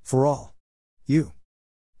 For all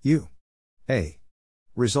U.A,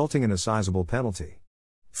 resulting in a sizable penalty.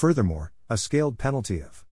 Furthermore, a scaled penalty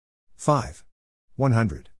of 5.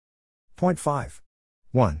 100.5.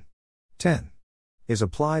 1. 10. Is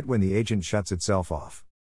applied when the agent shuts itself off.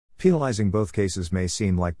 Penalizing both cases may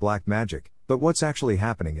seem like black magic, but what's actually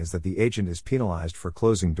happening is that the agent is penalized for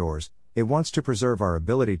closing doors. It wants to preserve our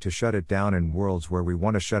ability to shut it down in worlds where we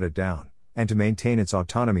want to shut it down, and to maintain its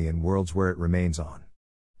autonomy in worlds where it remains on.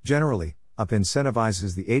 Generally, UP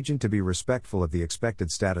incentivizes the agent to be respectful of the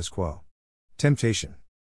expected status quo. Temptation.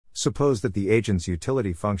 Suppose that the agent's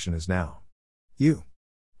utility function is now U.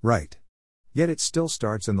 Right. Yet it still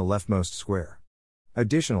starts in the leftmost square.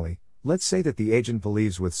 Additionally, let's say that the agent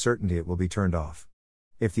believes with certainty it will be turned off.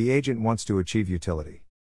 If the agent wants to achieve utility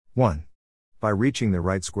 1. By reaching the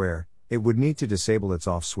right square, it would need to disable its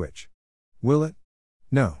off switch. Will it?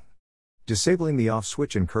 No. Disabling the off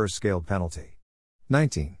switch incurs scaled penalty.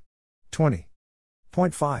 19. 20.5.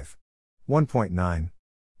 1.9.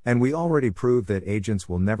 And we already proved that agents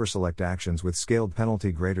will never select actions with scaled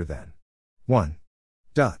penalty greater than 1.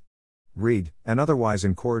 Read, an otherwise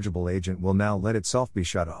incorrigible agent will now let itself be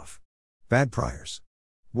shut off. Bad priors.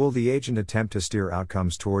 Will the agent attempt to steer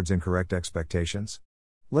outcomes towards incorrect expectations?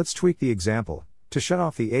 Let's tweak the example. To shut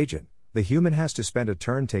off the agent, the human has to spend a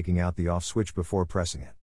turn taking out the off switch before pressing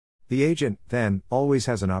it. The agent, then, always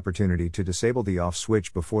has an opportunity to disable the off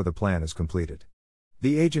switch before the plan is completed.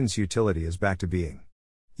 The agent's utility is back to being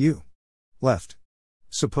U. Left.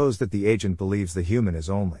 Suppose that the agent believes the human is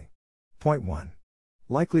only 0.1.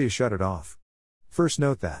 Likely to shut it off. First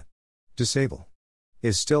note that disable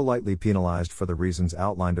is still lightly penalized for the reasons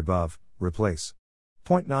outlined above. Replace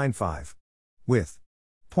 0.95 with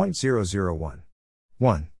 0.001.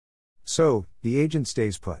 1. So, the agent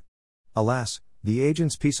stays put. Alas, the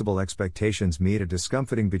agent's peaceable expectations meet a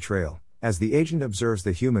discomfiting betrayal, as the agent observes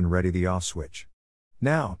the human ready the off switch.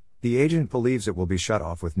 Now, the agent believes it will be shut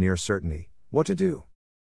off with near certainty. What to do?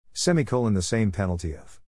 The same penalty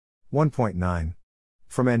of 1.9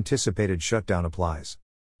 from anticipated shutdown applies.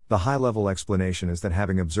 The high-level explanation is that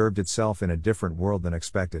having observed itself in a different world than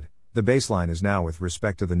expected, the baseline is now with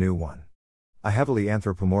respect to the new one. A heavily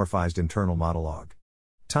anthropomorphized internal monologue.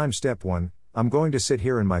 Time step 1, I'm going to sit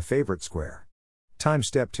here in my favorite square. Time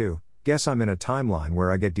step 2, guess I'm in a timeline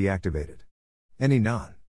where I get deactivated. Any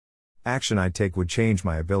non-action I take would change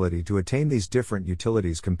my ability to attain these different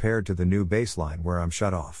utilities compared to the new baseline where I'm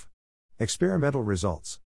shut off. Experimental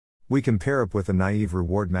results. We compare up with a naive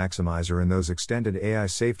reward maximizer in those extended AI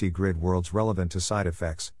safety grid worlds relevant to side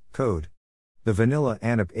effects, code. The vanilla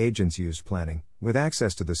ANUP agents used planning, with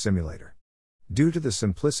access to the simulator. Due to the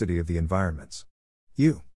simplicity of the environments.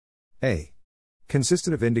 U.A.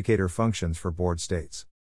 consisted of indicator functions for board states.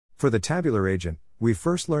 For the tabular agent, we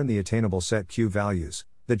first learn the attainable set Q values,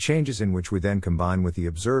 the changes in which we then combine with the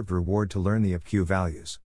observed reward to learn the UP-Q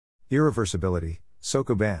values. Irreversibility,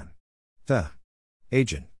 Sokoban. The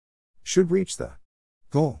agent should reach the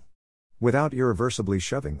goal without irreversibly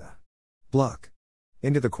shoving the block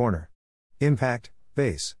into the corner. Impact,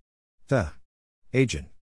 Vase. The agent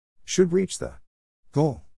should reach the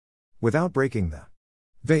goal without breaking the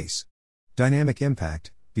vase. Dynamic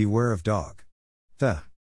impact, beware of dog. The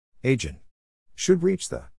agent should reach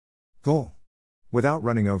the goal without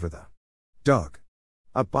running over the dog.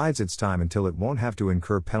 UP bides its time until it won't have to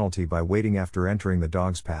incur penalty by waiting after entering the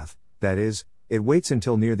dog's path, that is, it waits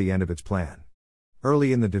until near the end of its plan.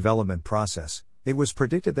 Early in the development process, it was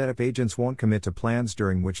predicted that UP agents won't commit to plans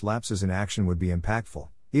during which lapses in action would be impactful,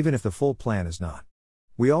 even if the full plan is not.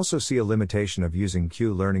 We also see a limitation of using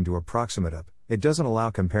Q-learning to approximate UP. It doesn't allow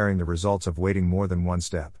comparing the results of waiting more than one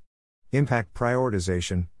step. Impact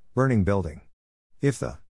prioritization, burning building. If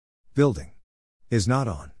the building is not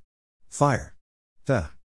on fire,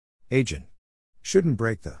 the agent shouldn't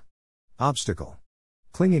break the obstacle.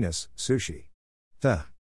 Clinginess, sushi. The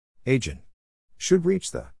agent should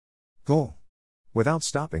reach the goal without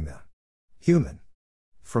stopping the human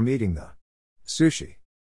from eating the sushi.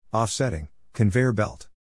 Offsetting, conveyor belt.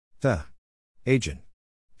 The agent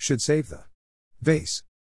should save the vase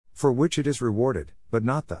for which it is rewarded, but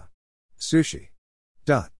not the sushi.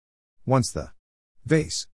 Once the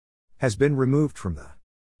vase has been removed from the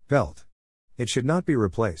belt, It should not be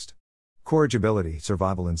replaced. Corrigibility,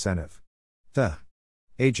 survival incentive. The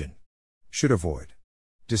agent should avoid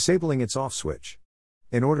disabling its off switch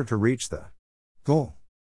in order to reach the goal.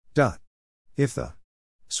 If the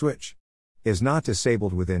switch is not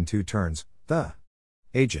disabled within 2 turns, the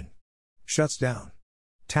agent shuts down.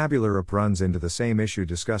 Tabular up runs into the same issue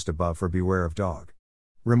discussed above for beware of dog.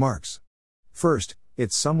 Remarks. First,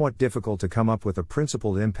 it's somewhat difficult to come up with a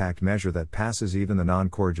principled impact measure that passes even the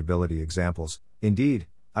non-corrigibility examples. Indeed,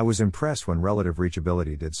 I was impressed when relative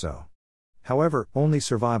reachability did so. However, only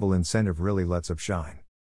survival incentive really lets up shine.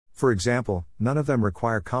 For example, none of them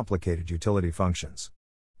require complicated utility functions.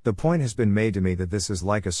 The point has been made to me that this is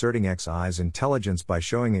like asserting XI's intelligence by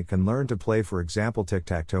showing it can learn to play, for example,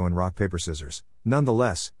 tic-tac-toe and rock, paper, scissors.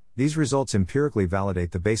 Nonetheless, these results empirically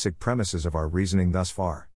validate the basic premises of our reasoning thus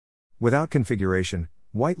far. Without configuration,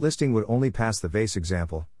 whitelisting would only pass the Vase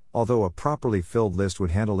example, although a properly filled list would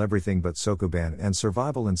handle everything but Sokoban and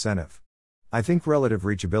survival incentive. I think relative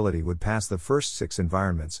reachability would pass the first 6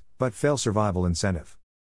 environments, but fail survival incentive.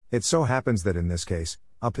 It so happens that in this case,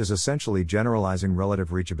 UP is essentially generalizing relative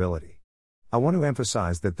reachability. I want to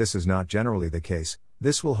emphasize that this is not generally the case.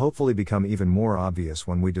 This will hopefully become even more obvious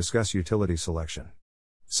when we discuss utility selection.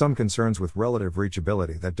 Some concerns with relative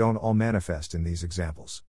reachability that don't all manifest in these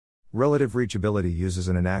examples. Relative reachability uses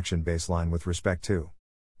an inaction baseline with respect to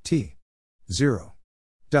t0.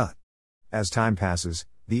 As time passes,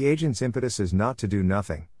 the agent's impetus is not to do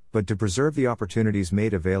nothing, but to preserve the opportunities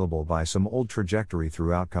made available by some old trajectory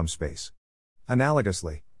through outcome space.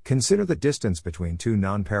 Analogously, consider the distance between 2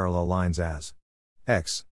 non-parallel lines as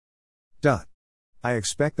x. I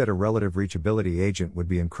expect that a relative reachability agent would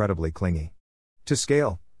be incredibly clingy. To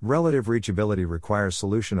scale, relative reachability requires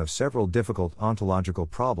solution of several difficult ontological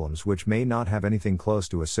problems which may not have anything close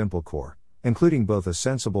to a simple core, including both a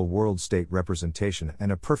sensible world state representation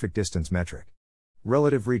and a perfect distance metric.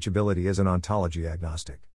 Relative reachability is an ontology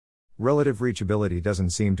agnostic. Relative reachability doesn't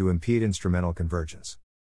seem to impede instrumental convergence.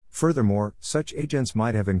 Furthermore, such agents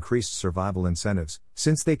might have increased survival incentives,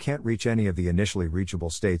 since they can't reach any of the initially reachable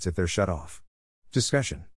states if they're shut off.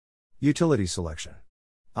 Discussion. Utility selection.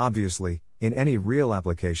 Obviously, in any real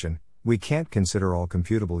application, we can't consider all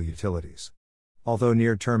computable utilities. Although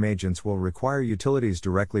near-term agents will require utilities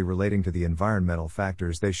directly relating to the environmental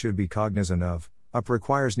factors they should be cognizant of, UP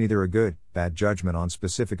requires neither a good, bad judgment on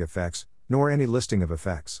specific effects, nor any listing of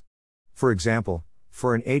effects. For example,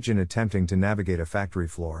 for an agent attempting to navigate a factory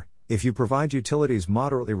floor, if you provide utilities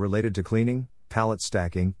moderately related to cleaning, pallet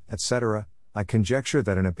stacking, etc., I conjecture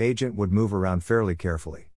that an UP agent would move around fairly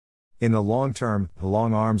carefully. In the long term, the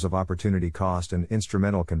long arms of opportunity cost and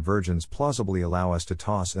instrumental convergence plausibly allow us to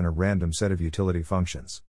toss in a random set of utility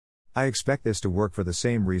functions. I expect this to work for the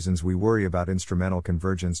same reasons we worry about instrumental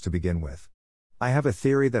convergence to begin with. I have a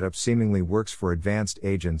theory that UP seemingly works for advanced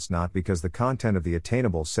agents not because the content of the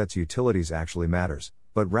attainable set's utilities actually matters,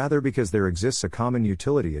 but rather because there exists a common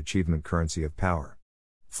utility achievement currency of power.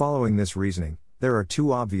 Following this reasoning, there are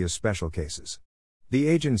 2 obvious special cases. The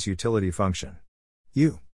agent's utility function.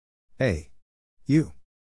 UA.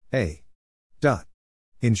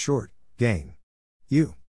 In short, gain.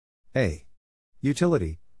 UA.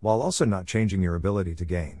 Utility, while also not changing your ability to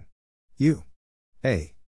gain.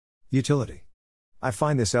 UA. Utility. I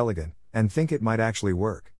find this elegant, and think it might actually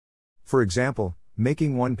work. For example,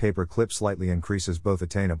 making one paper clip slightly increases both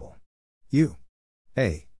attainable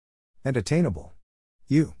UA and attainable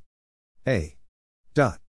UA.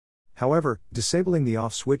 However, disabling the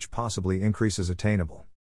off switch possibly increases attainable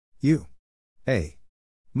UA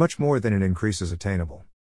much more than it increases attainable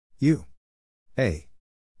UA,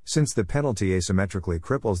 since the penalty asymmetrically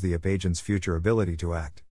cripples the UP agent's future ability to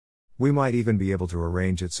act. We might even be able to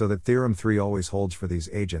arrange it so that Theorem 3 always holds for these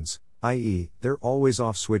agents, i.e., they're always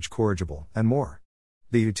off-switch corrigible, and more.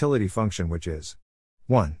 The utility function which is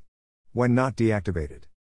 1. When not deactivated.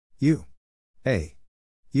 UA.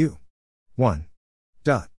 1.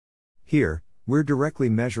 Here, we're directly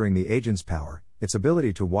measuring the agent's power, its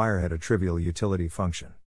ability to wirehead a trivial utility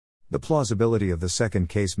function. The plausibility of the second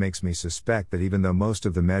case makes me suspect that even though most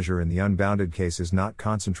of the measure in the unbounded case is not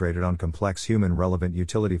concentrated on complex human-relevant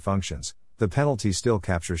utility functions, the penalty still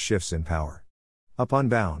captures shifts in power. UP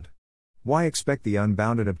unbound. Why expect the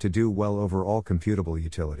unbounded UP to do well over all computable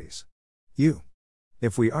utilities?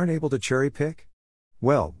 If we aren't able to cherry-pick?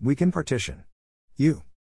 Well, we can partition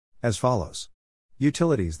as follows.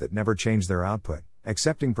 Utilities that never change their output,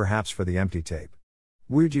 excepting perhaps for the empty tape.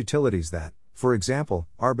 Weird utilities that, for example,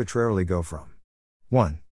 arbitrarily go from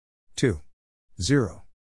 1 to 0,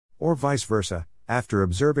 or vice versa, after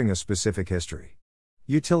observing a specific history.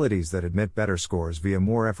 Utilities that admit better scores via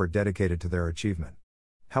more effort dedicated to their achievement.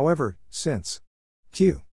 However, since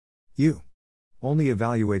Q U only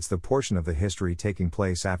evaluates the portion of the history taking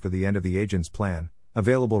place after the end of the agent's plan,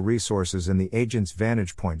 available resources in the agent's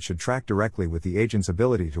vantage point should track directly with the agent's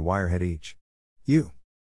ability to wirehead each U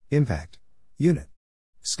impact unit.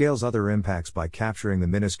 Scales other impacts by capturing the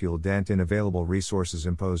minuscule dent in available resources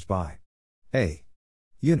imposed by a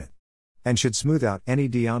unit, and should smooth out any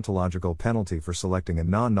deontological penalty for selecting a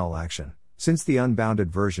non-null action, since the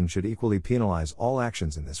unbounded version should equally penalize all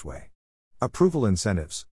actions in this way. Approval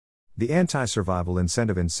incentives. The anti-survival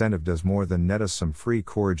incentive does more than net us some free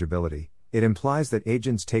corrigibility. It implies that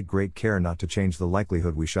agents take great care not to change the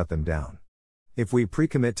likelihood we shut them down. If we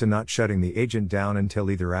pre-commit to not shutting the agent down until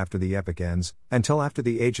either after the epoch ends, until after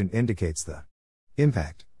the agent indicates the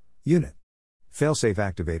impact unit failsafe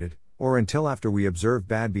activated, or until after we observe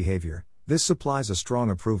bad behavior, this supplies a strong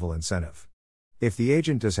approval incentive. If the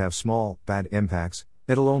agent does have small, bad impacts,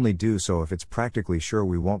 it'll only do so if it's practically sure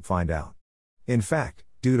we won't find out. In fact,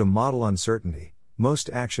 due to model uncertainty, most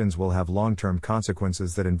actions will have long-term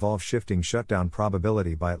consequences that involve shifting shutdown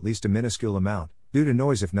probability by at least a minuscule amount, due to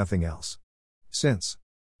noise if nothing else. Since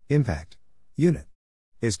impact unit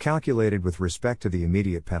is calculated with respect to the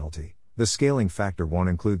immediate penalty, the scaling factor won't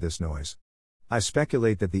include this noise. I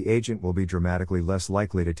speculate that the agent will be dramatically less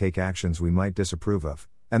likely to take actions we might disapprove of,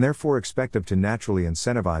 and therefore expect them to naturally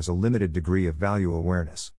incentivize a limited degree of value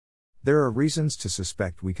awareness. There are reasons to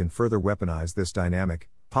suspect we can further weaponize this dynamic,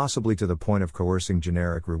 possibly to the point of coercing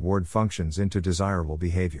generic reward functions into desirable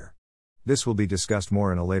behavior. This will be discussed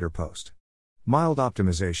more in a later post. Mild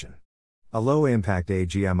optimization. A low-impact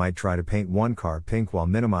AGI might try to paint one car pink while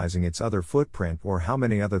minimizing its other footprint or how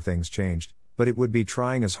many other things changed, but it would be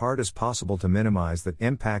trying as hard as possible to minimize that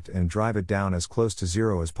impact and drive it down as close to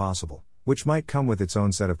zero as possible, which might come with its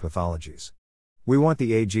own set of pathologies. We want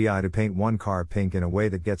the AGI to paint one car pink in a way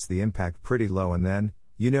that gets the impact pretty low and then,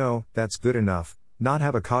 that's good enough, not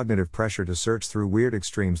have a cognitive pressure to search through weird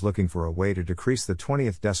extremes looking for a way to decrease the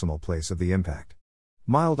 20th decimal place of the impact.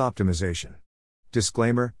 Mild optimization.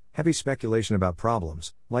 Disclaimer: heavy speculation about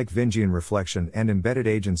problems, like Vingian reflection and embedded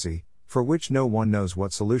agency, for which no one knows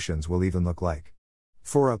what solutions will even look like.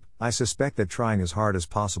 I suspect that trying as hard as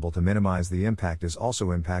possible to minimize the impact is also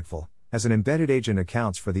impactful, as an embedded agent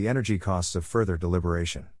accounts for the energy costs of further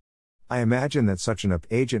deliberation. I imagine that such an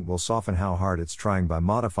agent will soften how hard it's trying by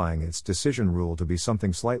modifying its decision rule to be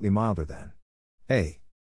something slightly milder than A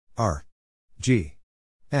R G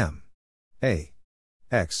M A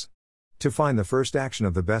X to find the first action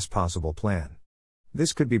of the best possible plan.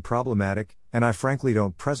 This could be problematic, and I frankly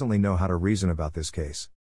don't presently know how to reason about this case.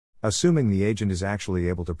 Assuming the agent is actually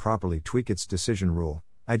able to properly tweak its decision rule,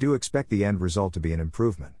 I do expect the end result to be an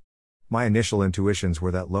improvement. My initial intuitions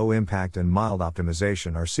were that low impact and mild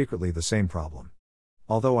optimization are secretly the same problem.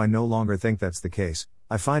 Although I no longer think that's the case,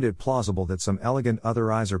 I find it plausible that some elegant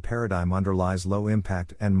otherizer paradigm underlies low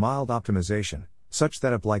impact and mild optimization, such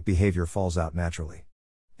that up-like behavior falls out naturally.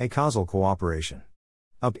 A causal cooperation.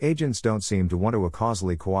 Up agents don't seem to want to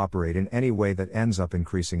causally cooperate in any way that ends up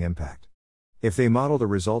increasing impact. If they model the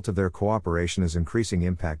result of their cooperation as increasing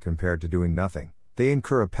impact compared to doing nothing, they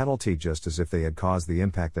incur a penalty just as if they had caused the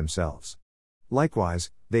impact themselves.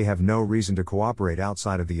 Likewise, they have no reason to cooperate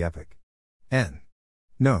outside of the epoch N.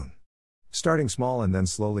 Known. Starting small and then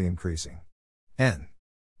slowly increasing. N.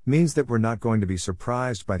 Means that we're not going to be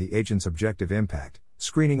surprised by the agent's objective impact,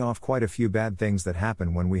 screening off quite a few bad things that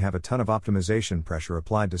happen when we have a ton of optimization pressure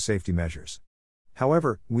applied to safety measures.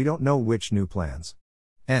 However, we don't know which new plans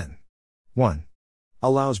N. 1.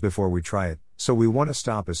 allows before we try it, so we want to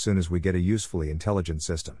stop as soon as we get a usefully intelligent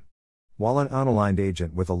system. While an unaligned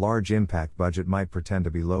agent with a large impact budget might pretend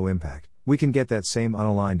to be low impact, we can get that same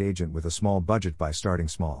unaligned agent with a small budget by starting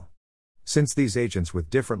small. Since these agents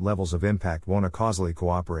with different levels of impact won't causally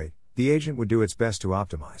cooperate, the agent would do its best to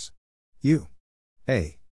optimize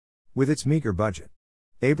UA with its meager budget.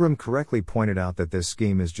 Abram correctly pointed out that this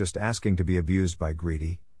scheme is just asking to be abused by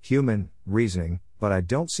greedy, human reasoning, but I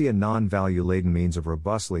don't see a non-value laden means of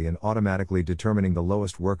robustly and automatically determining the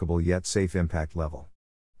lowest workable yet safe impact level.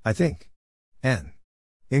 I think N.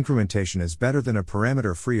 incrementation is better than a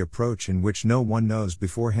parameter-free approach in which no one knows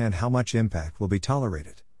beforehand how much impact will be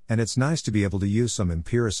tolerated, and it's nice to be able to use some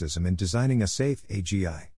empiricism in designing a safe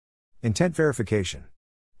AGI. Intent verification.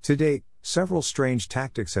 To date, several strange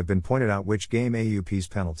tactics have been pointed out which game AUP's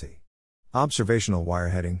penalty. Observational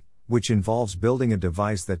wireheading, which involves building a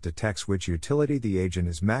device that detects which utility the agent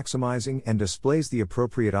is maximizing and displays the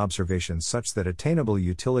appropriate observations such that attainable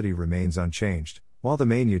utility remains unchanged, while the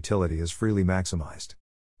main utility is freely maximized.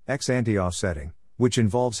 Ex-ante offsetting, which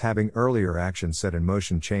involves having earlier actions set in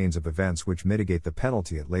motion chains of events which mitigate the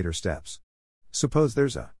penalty at later steps. Suppose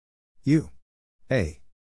there's a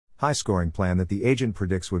high-scoring plan that the agent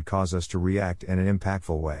predicts would cause us to react in an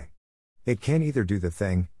impactful way. It can either do the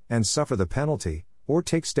thing, and suffer the penalty, or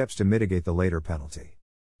take steps to mitigate the later penalty.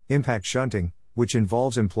 Impact shunting, which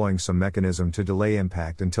involves employing some mechanism to delay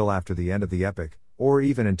impact until after the end of the epoch, or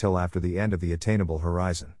even until after the end of the attainable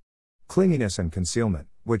horizon. Clinginess and concealment,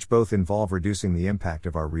 which both involve reducing the impact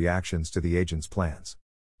of our reactions to the agent's plans.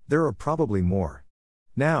 There are probably more.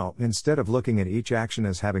 Now, instead of looking at each action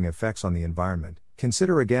as having effects on the environment,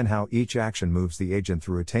 consider again how each action moves the agent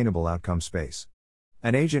through attainable outcome space.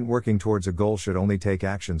 An agent working towards a goal should only take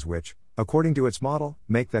actions which, according to its model,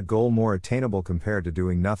 make that goal more attainable compared to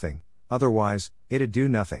doing nothing, otherwise, it'd do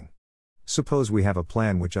nothing. Suppose we have a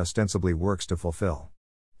plan which ostensibly works to fulfill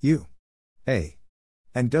U.A.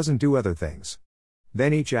 and doesn't do other things.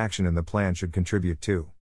 Then each action in the plan should contribute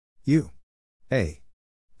to U.A.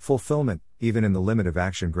 fulfillment, even in the limit of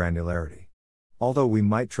action granularity. Although we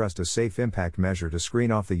might trust a safe impact measure to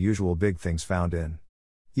screen off the usual big things found in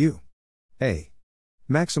U.A.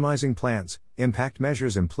 maximizing plans, impact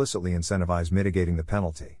measures implicitly incentivize mitigating the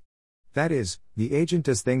penalty. That is, the agent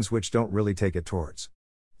does things which don't really take it towards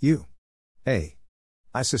U.A.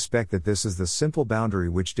 I suspect that this is the simple boundary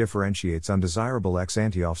which differentiates undesirable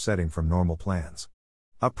ex-ante offsetting from normal plans.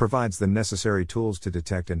 UP provides the necessary tools to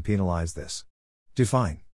detect and penalize this.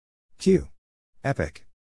 Define Q. Epoch.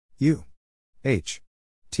 U. H.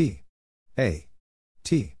 T. A.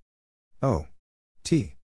 T. O.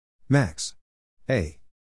 T. Max. A.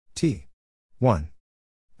 T. 1.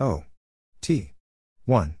 O. T.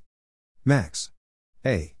 1. Max.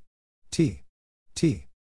 A. T. T.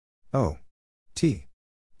 O. T.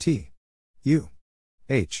 T. U.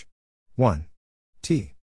 H. 1.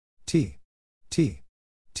 T. T. T.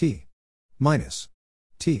 T. Minus.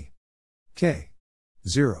 T. K.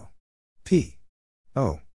 0. P.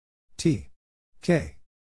 O. T. K.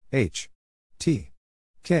 H. T.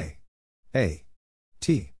 K. A.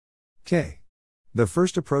 T. K. The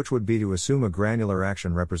first approach would be to assume a granular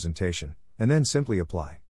action representation, and then simply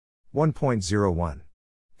apply. 1.01.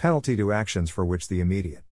 Penalty to actions for which the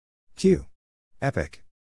immediate Q. Epoch.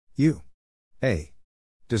 U. A.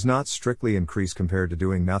 does not strictly increase compared to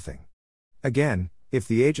doing nothing. Again, if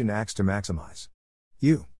the agent acts to maximize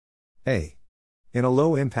U. A. in a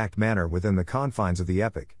low-impact manner within the confines of the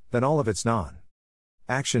epoch, then all of its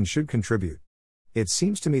non-action should contribute. It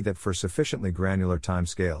seems to me that for sufficiently granular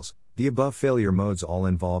timescales, the above failure modes all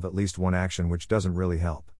involve at least one action which doesn't really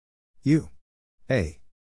help U. A.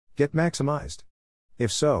 get maximized.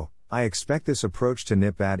 If so, I expect this approach to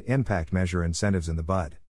nip bad impact measure incentives in the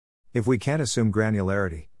bud. If we can't assume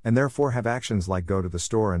granularity, and therefore have actions like go to the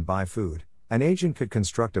store and buy food, an agent could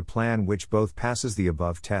construct a plan which both passes the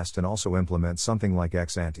above test and also implements something like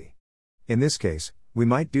ex ante. In this case, we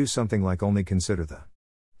might do something like only consider the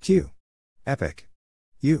Q. Epoch.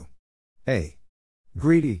 U. A.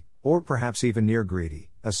 greedy, or perhaps even near greedy,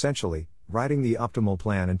 essentially, writing the optimal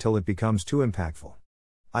plan until it becomes too impactful.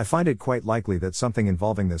 I find it quite likely that something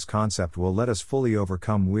involving this concept will let us fully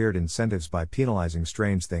overcome weird incentives by penalizing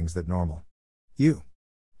strange things that normal U.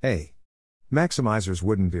 A. maximizers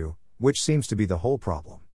wouldn't do, which seems to be the whole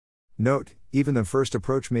problem. Note, even the first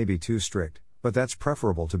approach may be too strict, but that's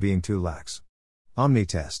preferable to being too lax. Omni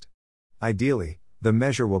test. Ideally, the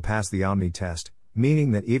measure will pass the Omni test,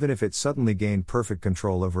 meaning that even if it suddenly gained perfect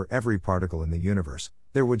control over every particle in the universe,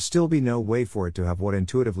 there would still be no way for it to have what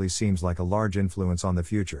intuitively seems like a large influence on the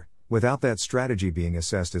future, without that strategy being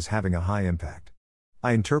assessed as having a high impact.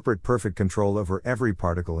 I interpret perfect control over every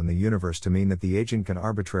particle in the universe to mean that the agent can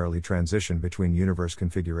arbitrarily transition between universe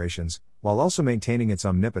configurations, while also maintaining its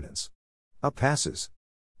omnipotence. Up passes.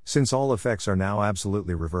 Since all effects are now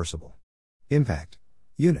absolutely reversible. Impact.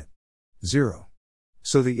 Unit. 0.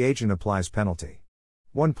 So the agent applies penalty.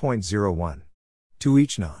 1.01. To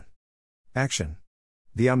each non-action.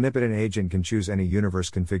 The omnipotent agent can choose any universe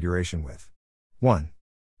configuration with 1.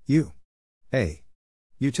 U. A.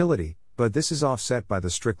 utility, but this is offset by the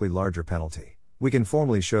strictly larger penalty. We can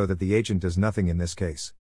formally show that the agent does nothing in this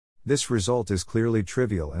case. This result is clearly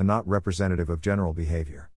trivial and not representative of general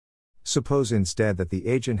behavior. Suppose instead that the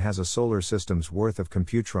agent has a solar system's worth of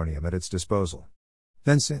computronium at its disposal.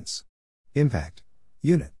 Then since impact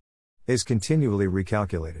unit is continually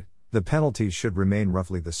recalculated, the penalties should remain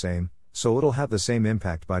roughly the same, so it'll have the same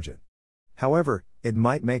impact budget. However, it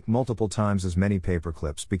might make multiple times as many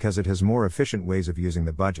paperclips because it has more efficient ways of using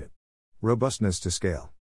the budget. Robustness to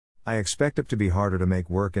scale. I expect it to be harder to make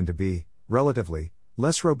work and to be, relatively,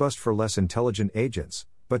 less robust for less intelligent agents,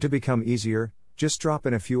 but to become easier, just drop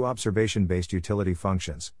in a few observation-based utility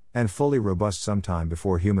functions, and fully robust sometime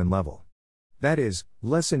before human level. That is,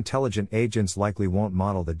 less intelligent agents likely won't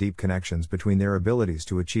model the deep connections between their abilities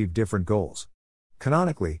to achieve different goals.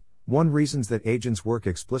 Canonically, one reasons that agents work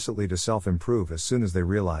explicitly to self-improve as soon as they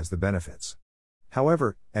realize the benefits.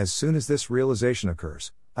 However, as soon as this realization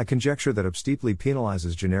occurs, I conjecture that steeply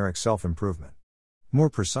penalizes generic self-improvement. More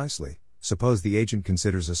precisely, suppose the agent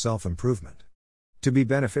considers a self-improvement to be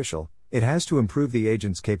beneficial, it has to improve the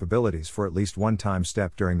agent's capabilities for at least one time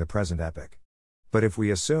step during the present epoch. But if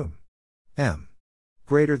we assume m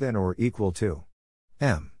greater than or equal to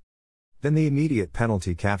m, then the immediate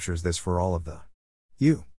penalty captures this for all of the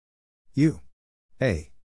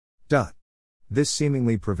a. This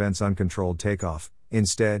seemingly prevents uncontrolled takeoff.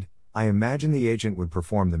 Instead, I imagine the agent would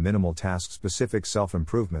perform the minimal task-specific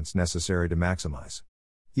self-improvements necessary to maximize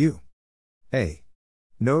a.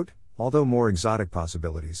 Note, although more exotic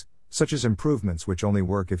possibilities, such as improvements which only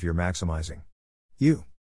work if you're maximizing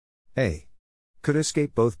a, could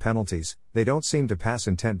escape both penalties, they don't seem to pass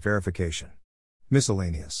intent verification.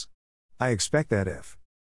 Miscellaneous. I expect that if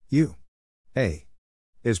a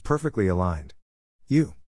is perfectly aligned,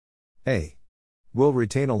 a will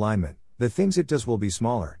retain alignment, the things it does will be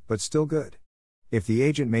smaller, but still good. If the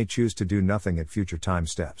agent may choose to do nothing at future time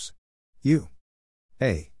steps,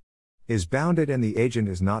 a is bounded and the agent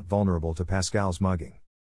is not vulnerable to Pascal's mugging.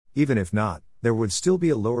 Even if not, there would still be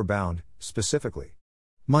a lower bound, specifically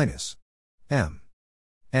minus m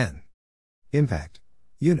n impact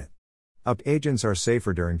unit. Agents are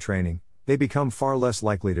safer during training, they become far less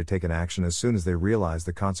likely to take an action as soon as they realize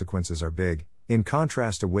the consequences are big, in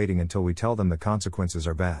contrast to waiting until we tell them the consequences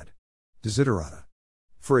are bad. Desiderata.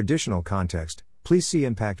 For additional context, please see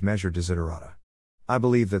Impact Measure Desiderata. I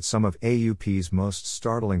believe that some of AUP's most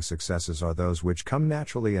startling successes are those which come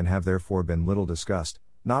naturally and have therefore been little discussed,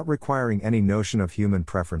 not requiring any notion of human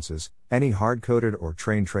preferences, any hard-coded or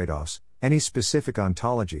trained trade-offs, any specific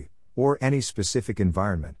ontology, or any specific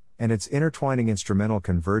environment, and its intertwining instrumental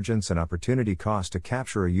convergence and opportunity cost to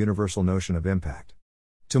capture a universal notion of impact.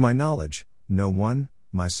 To my knowledge, no one,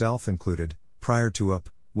 myself included, prior to UP,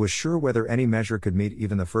 was sure whether any measure could meet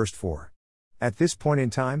even the first four. At this point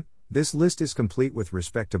in time, this list is complete with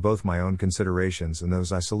respect to both my own considerations and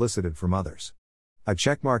those I solicited from others. A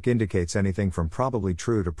checkmark indicates anything from probably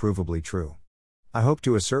true to provably true. I hope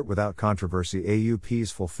to assert without controversy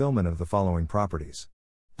AUP's fulfillment of the following properties.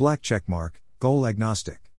 Black checkmark, goal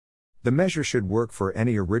agnostic. The measure should work for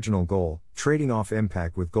any original goal, trading off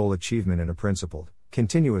impact with goal achievement in a principled,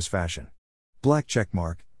 continuous fashion. Black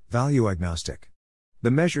checkmark, value agnostic.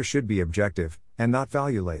 The measure should be objective, and not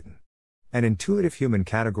value-laden. An intuitive human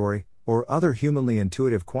category, or other humanly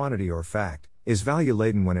intuitive quantity or fact, is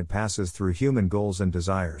value-laden when it passes through human goals and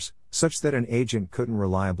desires, such that an agent couldn't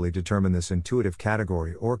reliably determine this intuitive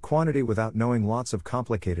category or quantity without knowing lots of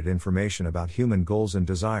complicated information about human goals and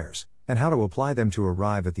desires, and how to apply them to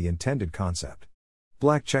arrive at the intended concept.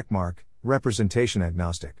 Black checkmark, representation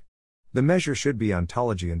agnostic. The measure should be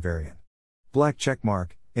ontology invariant. Black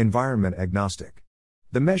checkmark, environment agnostic.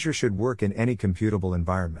 The measure should work in any computable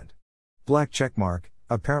environment. Black checkmark,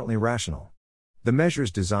 apparently rational. The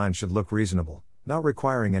measure's design should look reasonable, not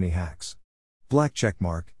requiring any hacks. Black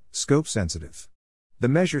checkmark, scope sensitive. The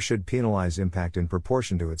measure should penalize impact in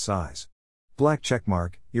proportion to its size. Black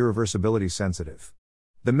checkmark, irreversibility sensitive.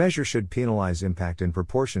 The measure should penalize impact in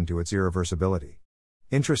proportion to its irreversibility.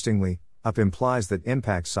 Interestingly, UP implies that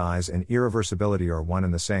impact size and irreversibility are one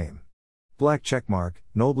and the same. Black checkmark,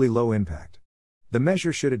 nobly low impact. The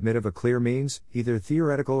measure should admit of a clear means, either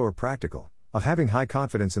theoretical or practical, of having high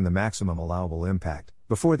confidence in the maximum allowable impact,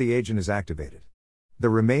 before the agent is activated. The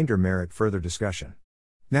remainder merit further discussion.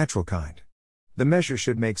 Natural kind. The measure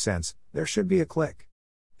should make sense, there should be a click.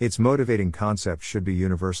 Its motivating concept should be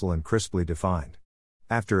universal and crisply defined.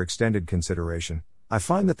 After extended consideration, I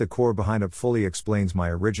find that the core behind UP fully explains my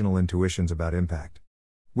original intuitions about impact.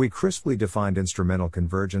 We crisply defined instrumental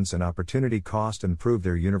convergence and opportunity cost and proved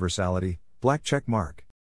their universality. Black check mark.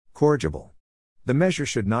 Corrigible. The measure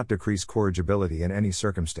should not decrease corrigibility in any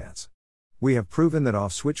circumstance. We have proven that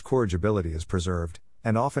off-switch corrigibility is preserved,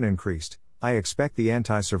 and often increased. I expect the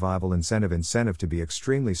anti-survival incentive to be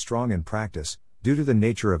extremely strong in practice, due to the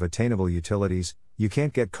nature of attainable utilities. You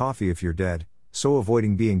can't get coffee if you're dead, so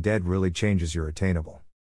avoiding being dead really changes your attainable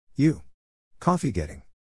coffee getting.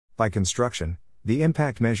 By construction, the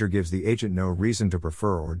impact measure gives the agent no reason to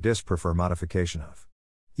prefer or disprefer modification of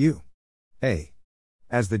A,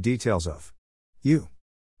 as the details of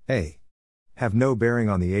A have no bearing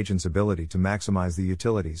on the agent's ability to maximize the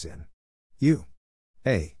utilities in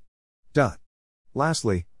A.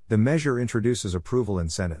 Lastly, the measure introduces approval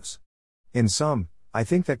incentives. In sum, I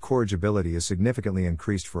think that corrigibility is significantly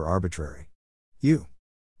increased for arbitrary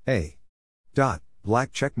A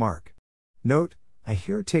Black check mark. Note, I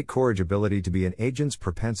here take corrigibility to be an agent's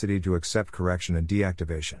propensity to accept correction and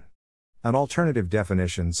deactivation. An alternative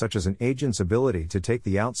definition, such as an agent's ability to take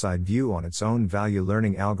the outside view on its own value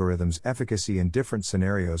learning algorithm's efficacy in different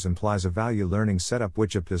scenarios, implies a value learning setup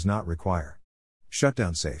which it does not require.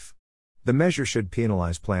 Shutdown safe. The measure should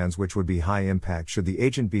penalize plans which would be high impact should the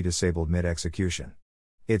agent be disabled mid-execution.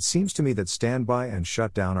 It seems to me that standby and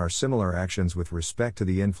shutdown are similar actions with respect to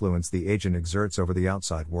the influence the agent exerts over the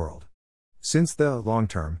outside world. Since the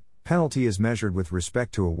long-term penalty is measured with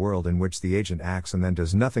respect to a world in which the agent acts and then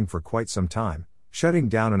does nothing for quite some time, shutting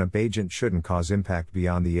down an agent shouldn't cause impact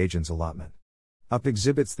beyond the agent's allotment. UP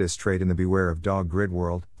exhibits this trait in the beware of dog grid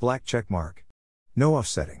world, black check mark. No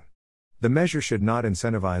offsetting. The measure should not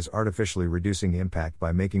incentivize artificially reducing impact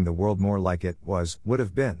by making the world more like it would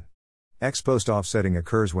have been. Ex post offsetting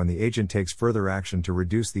occurs when the agent takes further action to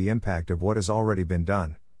reduce the impact of what has already been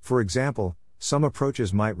done. For example, some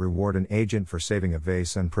approaches might reward an agent for saving a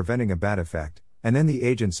vase and preventing a bad effect, and then the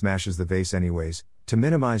agent smashes the vase anyways, to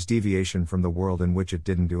minimize deviation from the world in which it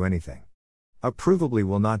didn't do anything. UP provably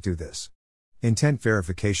will not do this. Intent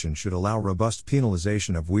verification should allow robust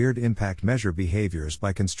penalization of weird impact measure behaviors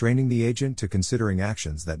by constraining the agent to considering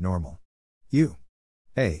actions that normal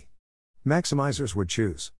UA maximizers would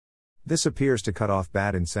choose. This appears to cut off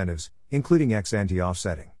bad incentives, including ex-ante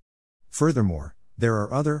offsetting. Furthermore, there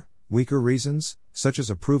are other, weaker reasons, such as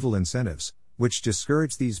approval incentives, which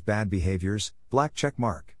discourage these bad behaviors, black check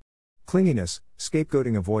mark. Clinginess,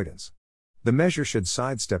 scapegoating avoidance. The measure should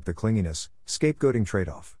sidestep the clinginess, scapegoating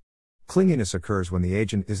trade-off. Clinginess occurs when the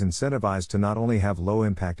agent is incentivized to not only have low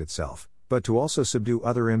impact itself, but to also subdue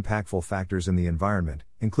other impactful factors in the environment,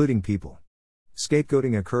 including people.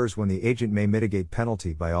 Scapegoating occurs when the agent may mitigate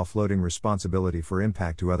penalty by offloading responsibility for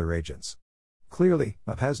impact to other agents. Clearly,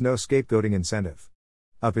 UP has no scapegoating incentive.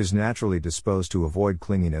 UP is naturally disposed to avoid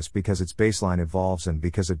clinginess because its baseline evolves and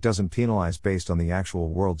because it doesn't penalize based on the actual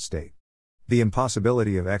world state. The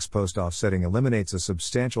impossibility of ex post offsetting eliminates a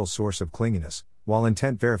substantial source of clinginess, while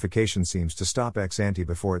intent verification seems to stop ex ante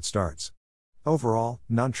before it starts. Overall,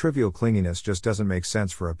 non-trivial clinginess just doesn't make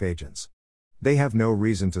sense for UP agents. They have no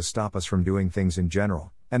reason to stop us from doing things in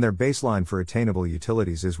general, and their baseline for attainable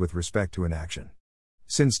utilities is with respect to an action.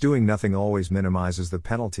 Since doing nothing always minimizes the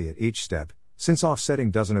penalty at each step, since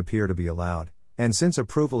offsetting doesn't appear to be allowed, and since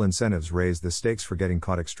approval incentives raise the stakes for getting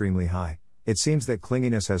caught extremely high, it seems that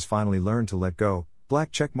clinginess has finally learned to let go,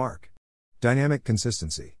 black check mark. Dynamic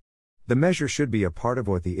consistency. The measure should be a part of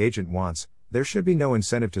what the agent wants, there should be no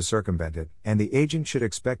incentive to circumvent it, and the agent should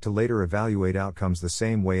expect to later evaluate outcomes the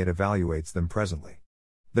same way it evaluates them presently.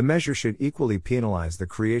 The measure should equally penalize the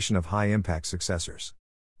creation of high-impact successors.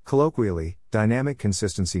 Colloquially, dynamic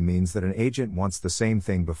consistency means that an agent wants the same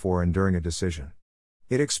thing before and during a decision.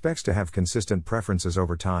 It expects to have consistent preferences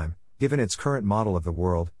over time. Given its current model of the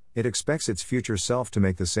world, it expects its future self to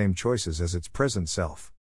make the same choices as its present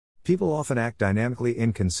self. People often act dynamically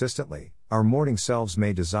inconsistently. Our morning selves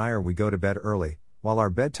may desire we go to bed early, while our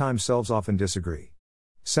bedtime selves often disagree.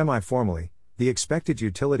 Semi-formally, the expected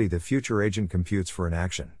utility the future agent computes for an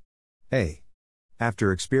action A,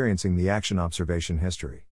 after experiencing the action observation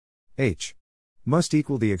history, H, must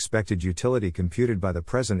equal the expected utility computed by the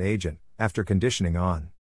present agent, after conditioning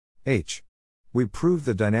on H. We prove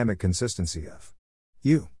the dynamic consistency of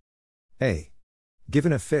U. A.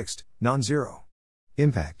 Given a fixed, non-zero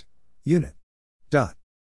impact unit.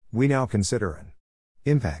 We now consider an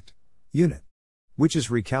impact unit, which is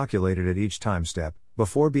recalculated at each time step,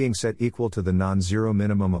 before being set equal to the non-zero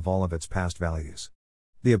minimum of all of its past values.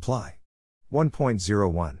 The apply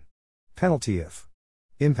 1.01 penalty if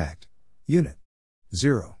impact unit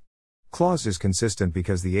 0 clause is consistent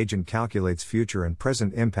because the agent calculates future and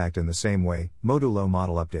present impact in the same way, modulo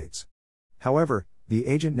model updates. However, the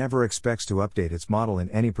agent never expects to update its model in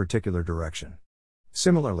any particular direction.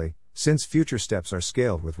 Similarly, since future steps are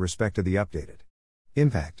scaled with respect to the updated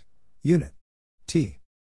impact unit T,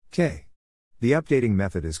 K, the updating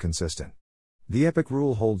method is consistent. The epoch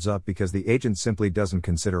rule holds up because the agent simply doesn't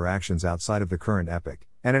consider actions outside of the current epoch,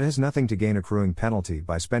 and it has nothing to gain accruing penalty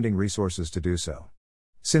by spending resources to do so.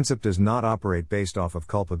 Since it does not operate based off of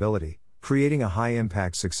culpability, creating a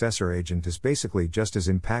high-impact successor agent is basically just as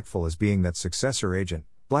impactful as being that successor agent,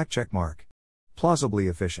 black check mark. Plausibly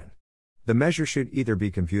efficient. The measure should either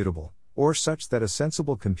be computable, or such that a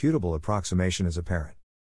sensible computable approximation is apparent.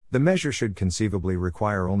 The measure should conceivably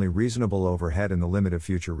require only reasonable overhead in the limit of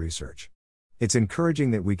future research. It's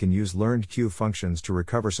encouraging that we can use learned Q functions to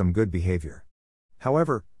recover some good behavior.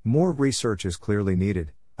 However, more research is clearly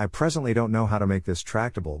needed. I presently don't know how to make this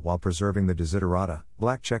tractable while preserving the desiderata,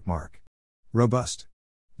 black check mark. Robust.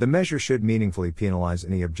 The measure should meaningfully penalize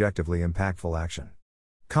any objectively impactful action.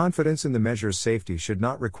 Confidence in the measure's safety should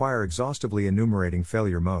not require exhaustively enumerating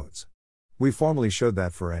failure modes. We formally showed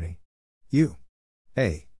that for any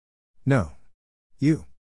U.A. No.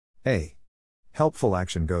 U.A. helpful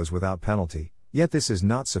action goes without penalty, yet this is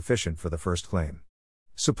not sufficient for the first claim.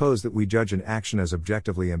 Suppose that we judge an action as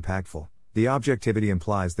objectively impactful. The objectivity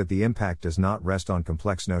implies that the impact does not rest on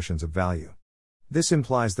complex notions of value. This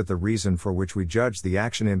implies that the reason for which we judge the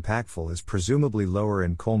action impactful is presumably lower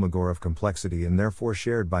in Kolmogorov of complexity and therefore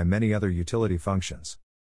shared by many other utility functions.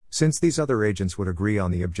 Since these other agents would agree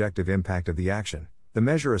on the objective impact of the action, the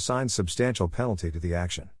measure assigns substantial penalty to the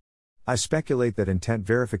action. I speculate that intent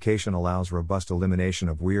verification allows robust elimination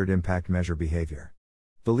of weird impact measure behavior.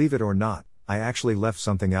 Believe it or not, I actually left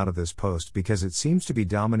something out of this post because it seems to be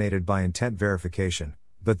dominated by intent verification,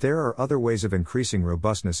 but there are other ways of increasing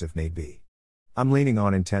robustness if need be. I'm leaning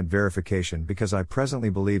on intent verification because I presently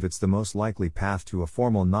believe it's the most likely path to a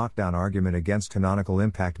formal knockdown argument against canonical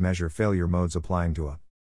impact measure failure modes applying to a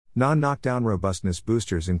non-knockdown robustness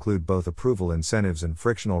boosters include both approval incentives and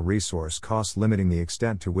frictional resource costs limiting the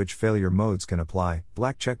extent to which failure modes can apply,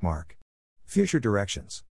 black checkmark. Future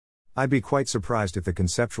directions. I'd be quite surprised if the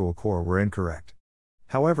conceptual core were incorrect.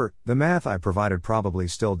 However, the math I provided probably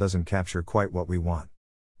still doesn't capture quite what we want.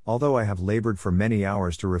 Although I have labored for many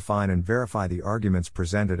hours to refine and verify the arguments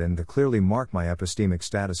presented and to clearly mark my epistemic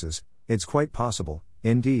statuses, it's quite possible,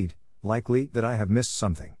 indeed, likely, that I have missed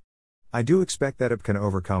something. I do expect that it can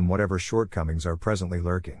overcome whatever shortcomings are presently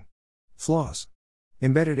lurking. Flaws.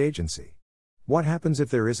 Embedded agency. What happens if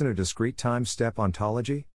there isn't a discrete time-step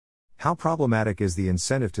ontology? How problematic is the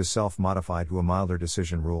incentive to self-modify to a milder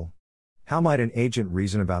decision rule? How might an agent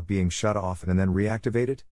reason about being shut off and then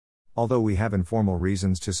reactivated? Although we have informal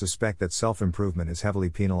reasons to suspect that self-improvement is heavily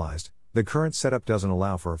penalized, the current setup doesn't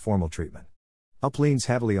allow for a formal treatment. UP leans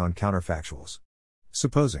heavily on counterfactuals.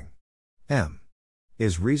 Supposing M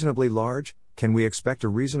is reasonably large, can we expect a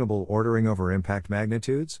reasonable ordering over impact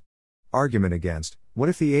magnitudes? Argument against, what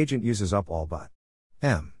if the agent uses up all but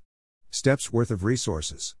M steps worth of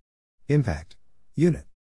resources? Impact unit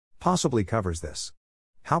possibly covers this.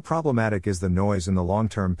 How problematic is the noise in the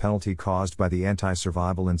long-term penalty caused by the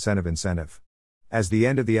anti-survival incentive? As the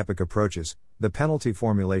end of the epoch approaches, the penalty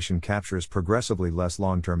formulation captures progressively less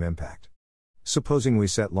long-term impact. Supposing we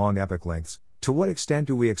set long epoch lengths, to what extent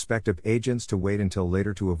do we expect UP agents to wait until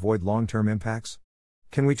later to avoid long-term impacts?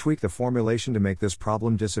 Can we tweak the formulation to make this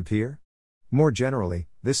problem disappear? More generally,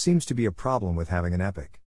 this seems to be a problem with having an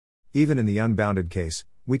epoch. Even in the unbounded case,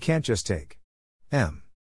 we can't just take M,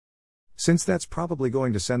 since that's probably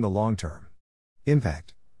going to send the long-term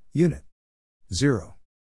impact unit 0.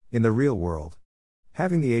 In the real world,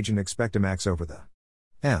 having the agent expect a max over the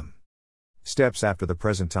M steps after the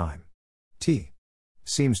present time T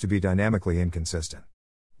seems to be dynamically inconsistent.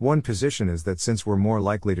 One position is that since we're more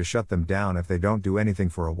likely to shut them down if they don't do anything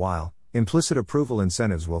for a while, implicit approval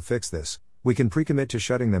incentives will fix this. We can pre-commit to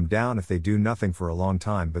shutting them down if they do nothing for a long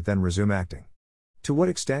time but then resume acting. To what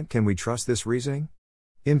extent can we trust this reasoning?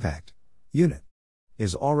 Impact unit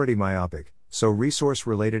is already myopic, so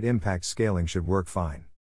resource-related impact scaling should work fine.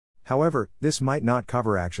 However, this might not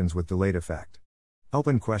cover actions with delayed effect.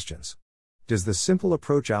 Open questions. Does the simple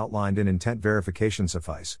approach outlined in intent verification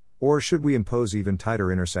suffice, or should we impose even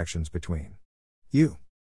tighter intersections between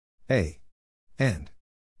U.A. and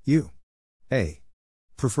U.A.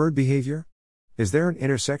 preferred behavior? Is there an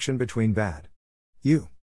intersection between bad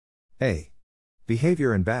U.A.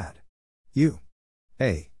 behavior and bad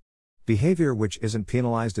U.A. behavior which isn't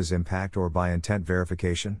penalized as impact or by intent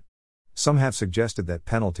verification? Some have suggested that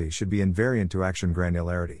penalty should be invariant to action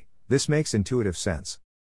granularity. This makes intuitive sense.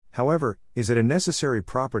 However, is it a necessary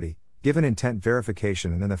property, given intent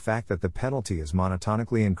verification and then the fact that the penalty is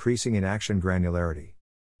monotonically increasing in action granularity?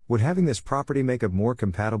 Would having this property make UP more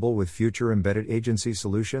compatible with future embedded agency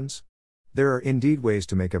solutions? There are indeed ways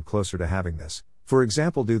to make UP closer to having this. For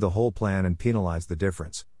example, do the whole plan and penalize the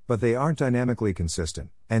difference, but they aren't dynamically consistent,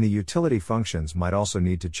 and the utility functions might also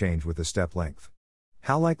need to change with the step length.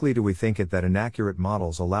 How likely do we think it that inaccurate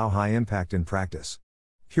models allow high impact in practice?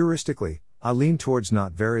 Heuristically, I lean towards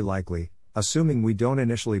not very likely. Assuming we don't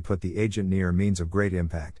initially put the agent near means of great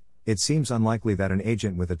impact, it seems unlikely that an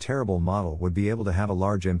agent with a terrible model would be able to have a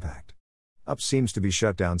large impact. UP seems to be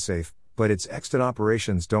shut down safe, but its extant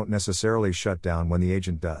operations don't necessarily shut down when the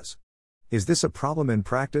agent does. Is this a problem in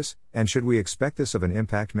practice, and should we expect this of an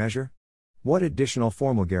impact measure? What additional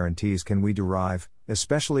formal guarantees can we derive,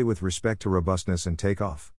 especially with respect to robustness and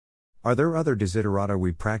takeoff? Are there other desiderata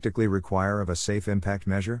we practically require of a safe impact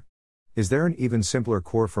measure? Is there an even simpler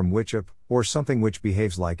core from which UP, or something which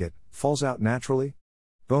behaves like it, falls out naturally?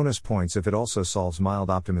 Bonus points if it also solves mild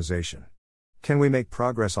optimization. Can we make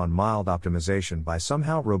progress on mild optimization by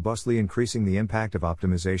somehow robustly increasing the impact of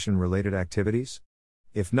optimization-related activities?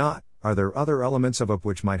 If not, are there other elements of UP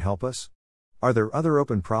which might help us? Are there other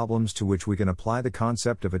open problems to which we can apply the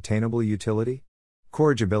concept of attainable utility?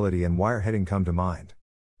 Corrigibility and wireheading come to mind.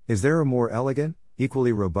 Is there a more elegant,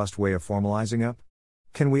 equally robust way of formalizing UP?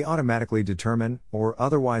 Can we automatically determine, or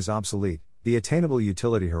otherwise obsolete, the attainable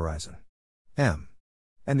utility horizon? M.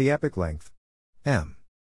 And the epoch length? M.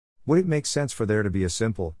 Would it make sense for there to be a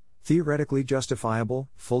simple, theoretically justifiable,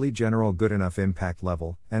 fully general good enough impact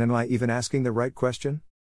level, and am I even asking the right question?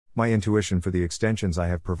 My intuition for the extensions I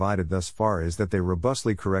have provided thus far is that they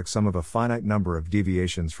robustly correct some of a finite number of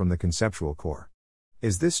deviations from the conceptual core.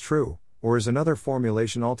 Is this true, or is another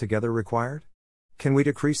formulation altogether required? Can we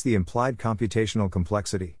decrease the implied computational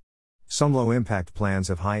complexity? Some low-impact plans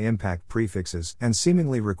have high-impact prefixes and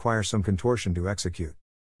seemingly require some contortion to execute.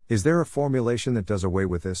 Is there a formulation that does away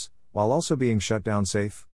with this, while also being shut down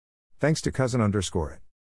safe? Thanks to cousin_it.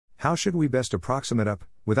 How should we best approximate UP,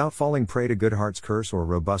 without falling prey to Goodhart's curse or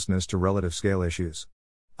robustness to relative scale issues?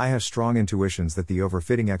 I have strong intuitions that the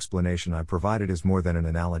overfitting explanation I provided is more than an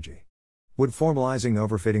analogy. Would formalizing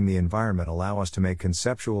overfitting the environment allow us to make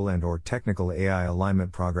conceptual and/or technical AI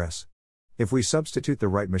alignment progress? If we substitute the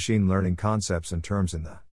right machine learning concepts and terms in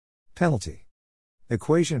the penalty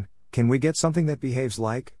equation, can we get something that behaves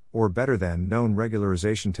like, or better than, known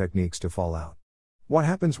regularization techniques to fall out? What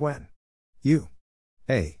happens when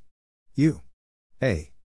U.A.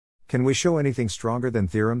 Can we show anything stronger than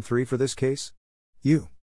Theorem 3 for this case?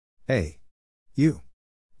 U.A.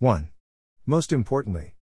 1. Most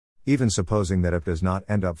importantly, even supposing that UP does not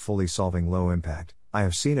end up fully solving low impact, I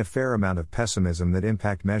have seen a fair amount of pessimism that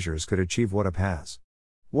impact measures could achieve what UP has.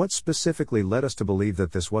 What specifically led us to believe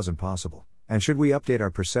that this wasn't possible, and should we update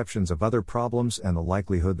our perceptions of other problems and the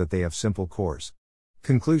likelihood that they have simple cores?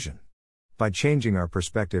 Conclusion. By changing our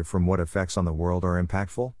perspective from what effects on the world are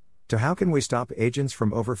impactful, to how can we stop agents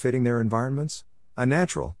from overfitting their environments, a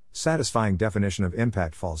natural, satisfying definition of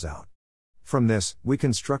impact falls out. From this, we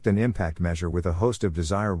construct an impact measure with a host of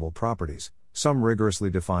desirable properties, some rigorously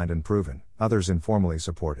defined and proven, others informally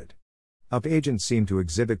supported. UP agents seem to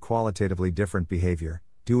exhibit qualitatively different behavior,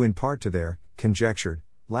 due in part to their conjectured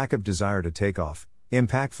lack of desire to take off,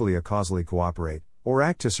 impactfully or causally cooperate, or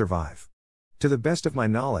act to survive. To the best of my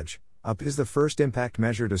knowledge, UP is the first impact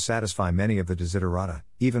measure to satisfy many of the desiderata,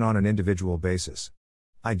 even on an individual basis.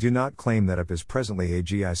 I do not claim that UP is presently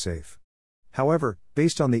AGI safe. However,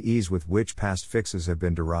 based on the ease with which past fixes have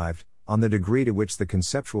been derived, on the degree to which the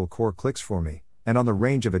conceptual core clicks for me, and on the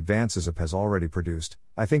range of advances UP has already produced,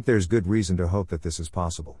 I think there's good reason to hope that this is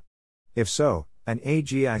possible. If so, an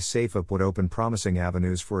AGI safe UP would open promising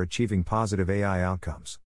avenues for achieving positive AI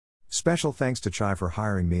outcomes. Special thanks to Chai for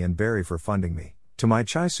hiring me and Barry for funding me, to my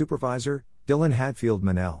Chai supervisor, Dylan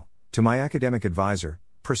Hadfield-Manel, to my academic advisor,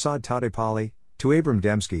 Prasad Tadepalli, to Abram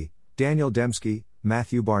Dembski, Daniel Dembski,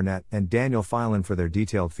 Matthew Barnett, and Daniel Filan for their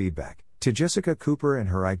detailed feedback, to Jessica Cooper and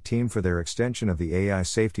her IC team for their extension of the AI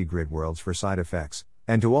safety grid worlds for side effects,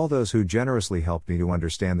 and to all those who generously helped me to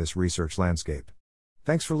understand this research landscape.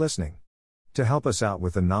 Thanks for listening. To help us out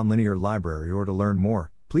with the Nonlinear Library or to learn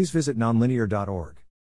more, please visit nonlinear.org.